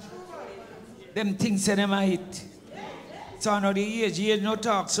never know. Them things say them are hit. So I know the age no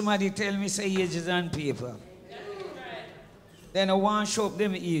talk. Somebody tell me say age is on paper. Then I want to show up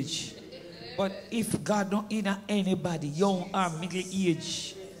them age. But if God don't either anybody, young or middle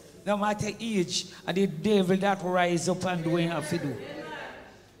age, no matter age, and the devil that rise up and do what he have to do.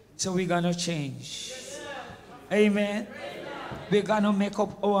 So we're going to change. Amen. We're going to make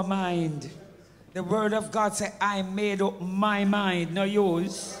up our mind. The word of God says, I made up my mind, not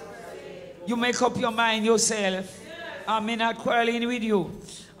yours. You make up your mind yourself. I'm not quarreling with you.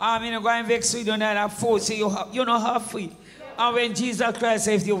 I'm not going to vex with you that I force you. You know have faith. And when Jesus Christ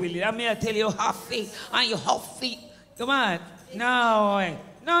says you will, I may tell you have faith and you have faith. Come on. No.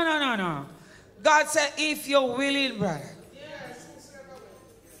 No. God said, if you're willing, brother,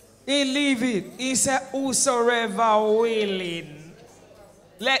 he leave it. He said, whosoever willing,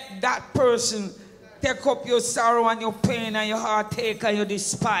 let that person take up your sorrow and your pain and your heartache and your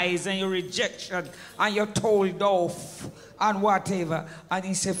despise and your rejection and your told off and whatever. And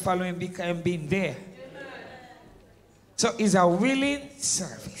he said, follow him because being there. So it's a willing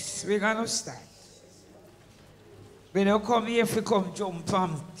service. We're going to start. We don't come here if we come jump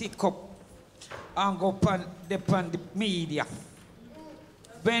and tick up and go upon the media.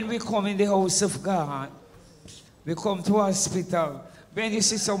 When we come in the house of God, we come to hospital. When you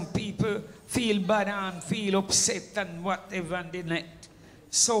see some people feel bad and feel upset and whatever and the night,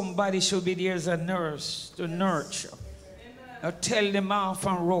 somebody should be there as a nurse to nurture. Now tell them off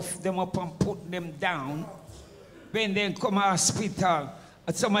and rough them up and put them down. When they come to hospital,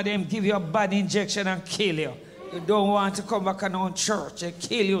 some of them give you a bad injection and kill you. You don't want to come back and on church and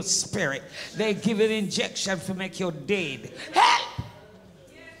kill your spirit. They give an injection to make you dead. Help!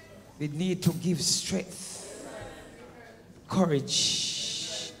 We need to give strength,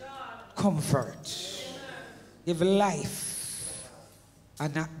 courage, comfort, give life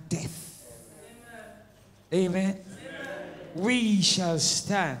and not death. Amen. We shall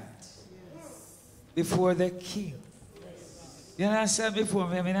stand before the King. You don't stand before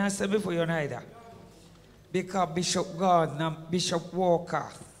me, I don't stand before you neither. Because Bishop Gordon and Bishop Walker,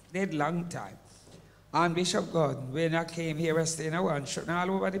 dead long time. And Bishop Gordon, when I came here, I stayed in a one shot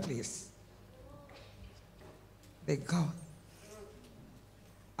all over the place. They gone.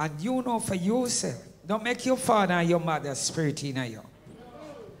 And you know for yourself, don't make your father and your mother spirit in you.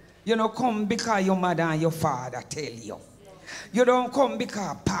 You don't come because your mother and your father tell you. You don't come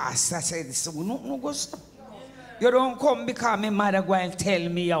because pastor said so. No, go stop. You don't come because my mother go and tell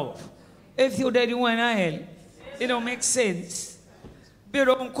me off. If you didn't want to hell, it don't make sense. They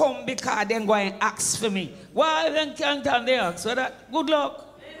don't come because they go and ask for me. Why then can't they ask? So that, good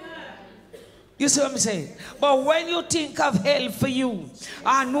luck. You see what I'm saying? But when you think of hell for you,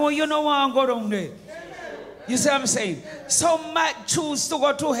 I know you don't want to go down there. You see what I'm saying? Some might choose to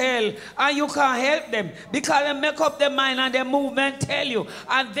go to hell and you can't help them because they make up their mind and their movement tell you.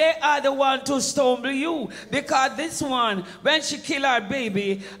 And they are the one to stumble you. Because this one, when she kill her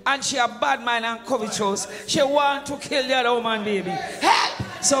baby and she a bad mind and covetous, she want to kill the other woman baby.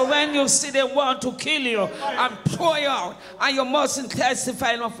 Help! So when you see they want to kill you and throw you out and you mustn't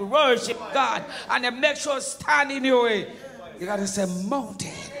testify enough to worship God and they make sure stand in your way, you got to say,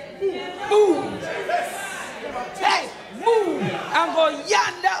 mountain, move. Hey, move and go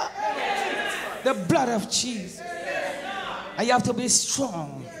yonder. The blood of Jesus. And you have to be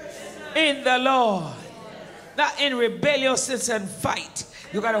strong in the Lord. Not in rebelliousness and fight.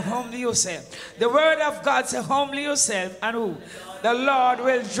 You got to humble yourself. The word of God says humble yourself. And who? The Lord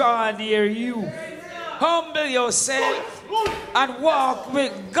will draw near you. Humble yourself and walk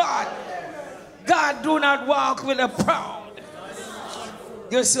with God. God do not walk with the proud.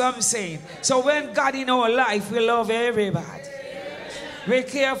 You see what I'm saying? So when God in our life, we love everybody. We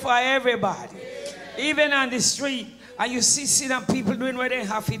care for everybody. Even on the street, and you see sinner people doing what they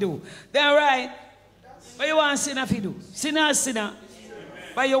have to do. They're right. But you want sinner to do? Sinner.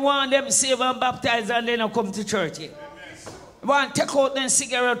 But you want them saved and baptized and then come to church here. You want to take out them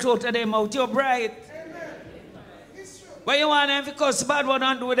cigarette out of them out. You're bright. But you want them because bad one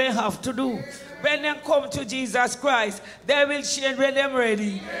and do what they have to do. When they come to Jesus Christ, they will change when they're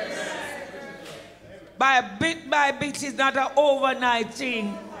ready. By bit, it's not an overnight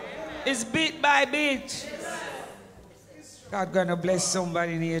thing. It's bit by bit. God gonna bless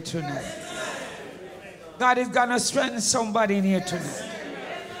somebody in here tonight. God is gonna strengthen somebody in here tonight.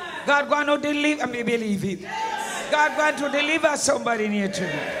 God gonna deliver, me believe it. God going to deliver somebody in here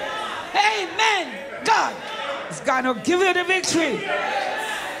tonight. Amen. God is gonna give you the victory.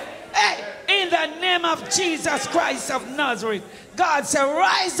 Hey, in the name of Jesus Christ of Nazareth, God said,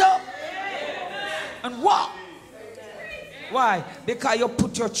 rise up and walk. Why? Because you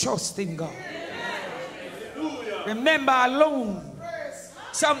put your trust in God. Remember, alone.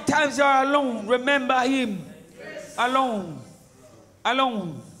 Sometimes you're alone. Remember Him. Alone.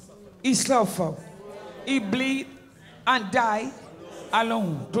 Alone. He suffered. He bleed and die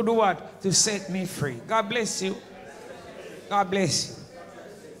alone. To do what? To set me free. God bless you. God bless you.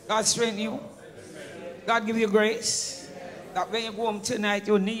 God strengthen you. God give you grace. That when you go home tonight,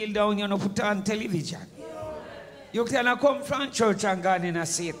 you kneel down, you don't put on television. You cannot come from church and go in a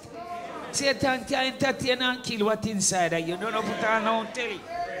seat. Satan can entertain and kill what's inside of you. You don't put on no telly.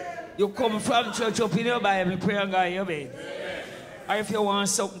 You come from church, open your Bible, pray and go in your bed. Or if you want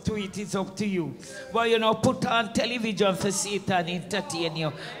something to eat, it's up to you. But you know, put on television for Satan entertain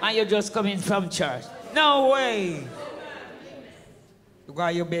you. And you just come in from church. No way. You go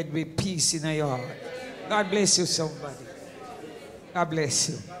to your bed with peace in your heart. God bless you, somebody. God bless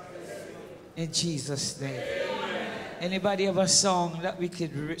you. In Jesus' name. Anybody have a song that we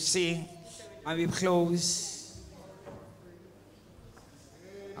could sing and we close?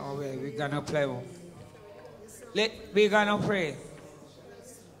 Oh, well, we're going to play one. We're going to pray.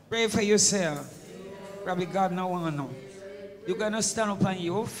 Pray for yourself. Probably God no one know. You're going to stand up on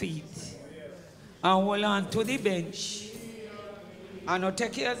your feet and hold on to the bench. And not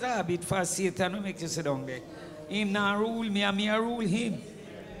take it as a habit for Satan to make you sit down there. Him not rule me and me I rule him.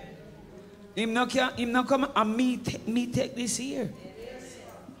 Him not come and me take this here.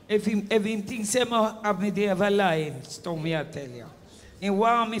 If him thinks him have me there ever lying, stone me I tell you. He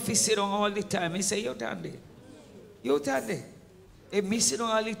want me to sit down all the time. He say, you stand there. You stand there. If me sit down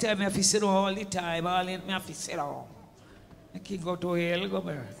all the time, I have to sit down all the time. All in me have to sit down. I can't go to hell, go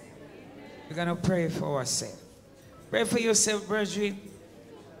back. We're going to pray for ourselves. Pray for yourself, brethren.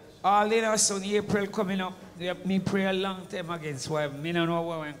 All in us on April coming up. Me pray a long time against why me don't know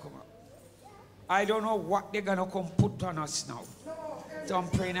when come up. I don't know what they're going to come put on us now. So I'm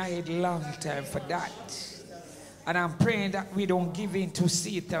praying ahead a long time for that. And I'm praying that we don't give in to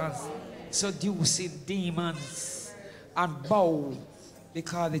Satan's seducing demons and bow.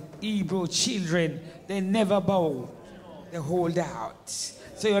 Because the Hebrew children, they never bow. They hold out.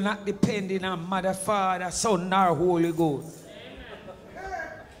 So you're not depending on Mother, Father, Son, or Holy Ghost.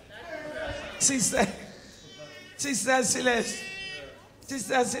 Sister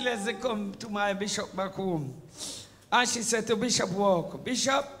Celeste come to my bishop back home. And she said to Bishop Walker,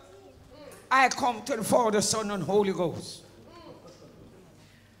 Bishop, I come to the Father, Son, and Holy Ghost.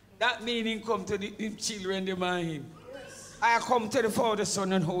 That meaning come to the children, the mind. I come to the Father,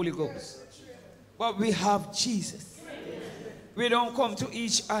 Son, and Holy Ghost. But we have Jesus. We don't come to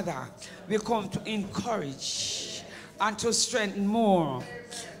each other. We come to encourage and to strengthen more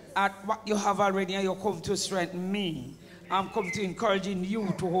at what you have already, and you come to strengthen me. I'm come to encouraging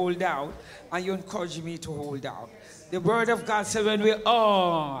you to hold out, and you encourage me to hold out. The word of God says when we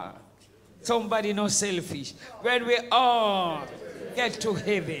all, somebody not selfish, when we all get to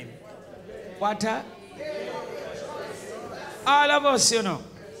heaven, what? All of us, you know.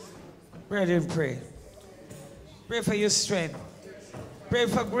 Brethren, pray. Pray for your strength. Pray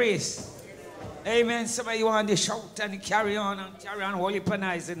for grace. Amen. Somebody you want to shout and carry on holy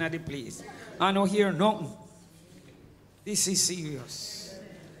panize in the place. I don't hear nothing. This is serious.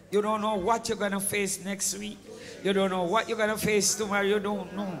 You don't know what you're going to face next week. You don't know what you're going to face tomorrow. You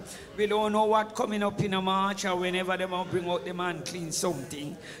don't know. We don't know what coming up in a March or whenever they want to bring out the man clean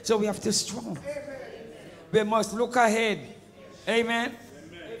something. So we have to strong. We must look ahead. Amen.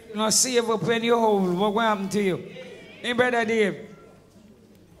 You know, save up when you hold. What will happen to you? Hey, Brother Dave.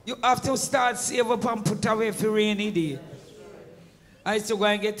 You have to start save up and put away for rainy day. I used to go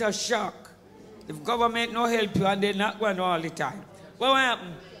and get a shock. If government no help you and they're not going all the time. What will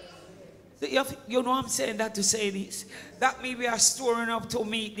happen? So you know I'm saying that to say this. That means we are storing up to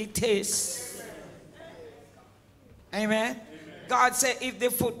meet the test. Amen. God said if the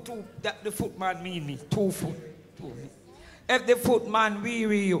footman mean me. 2 foot. If the footman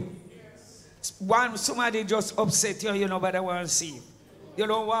weary you. Somebody just upset you, you know, but I want to see. You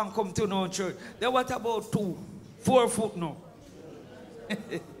don't want to come to no church. Then what about 4 foot now?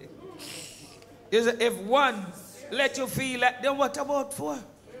 If one let you feel like, then what about 4?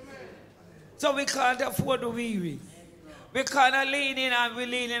 So we can't afford to weary. We can't lean in and we're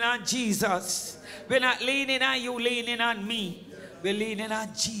leaning on Jesus. We're not leaning on you, leaning on me. We're leaning on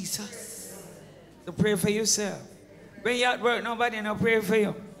Jesus. So pray for yourself. When you're at work, nobody no pray for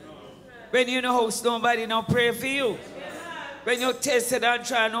you. When you're in the house, nobody no pray for you. When you're tested and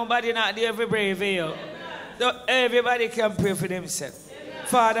tried, nobody not there to pray for you. So everybody can pray for themselves.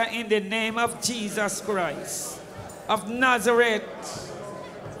 Father, in the name of Jesus Christ of Nazareth,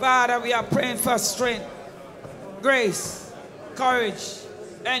 Father, we are praying for strength, grace, courage,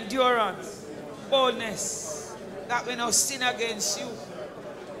 endurance, boldness, that we not sin against you.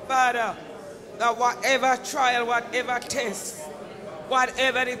 Father, that whatever trial, whatever test,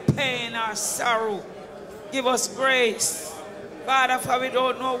 whatever the pain or sorrow, give us grace. Father, for we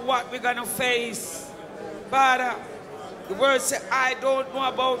don't know what we're going to face. Father, the word says, I don't know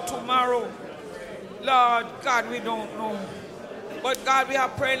about tomorrow. Lord God, we don't know. But God, we are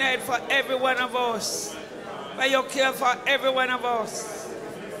praying ahead for every one of us. May you care for every one of us.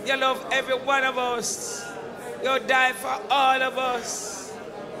 You love every one of us. You die for all of us.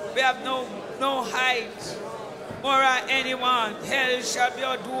 We have no height, more than anyone. Hell shall be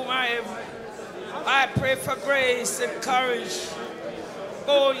our doom or heaven. I pray for grace and courage,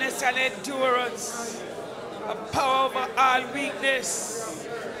 boldness and endurance, a power over all weakness.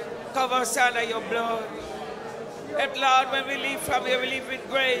 Cover us under your blood. And Lord, when we leave from here, we leave with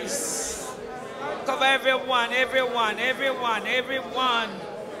grace. Cover everyone.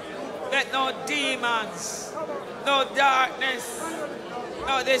 Let no demons, no darkness,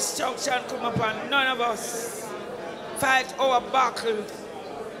 no destruction come upon none of us. Fight our battle.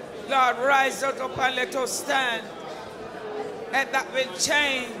 Lord, rise us up and let us stand. And that will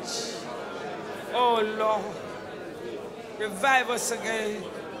change. Oh Lord, revive us again.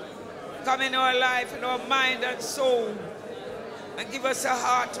 Come in our life, in our mind and soul. And give us a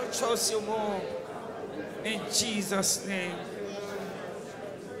heart to trust you more. In Jesus' name.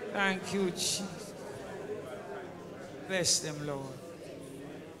 Thank you, Jesus. Bless them, Lord.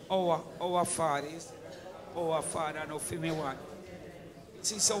 Our fathers, our Father, no for me one.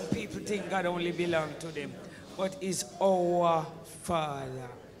 See, some people think God only belongs to them, but it's our Father.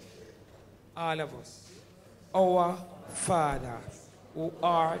 All of us. Our Father, who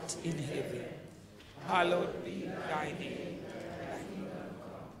art in heaven, hallowed be thy name.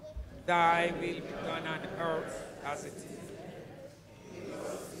 Thy will be done on earth as it is.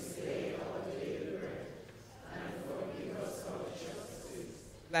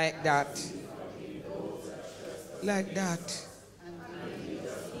 Like that. Like that.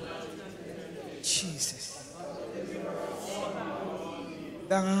 Jesus.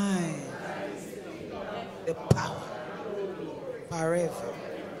 Thine the power forever.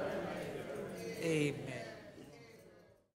 Amen.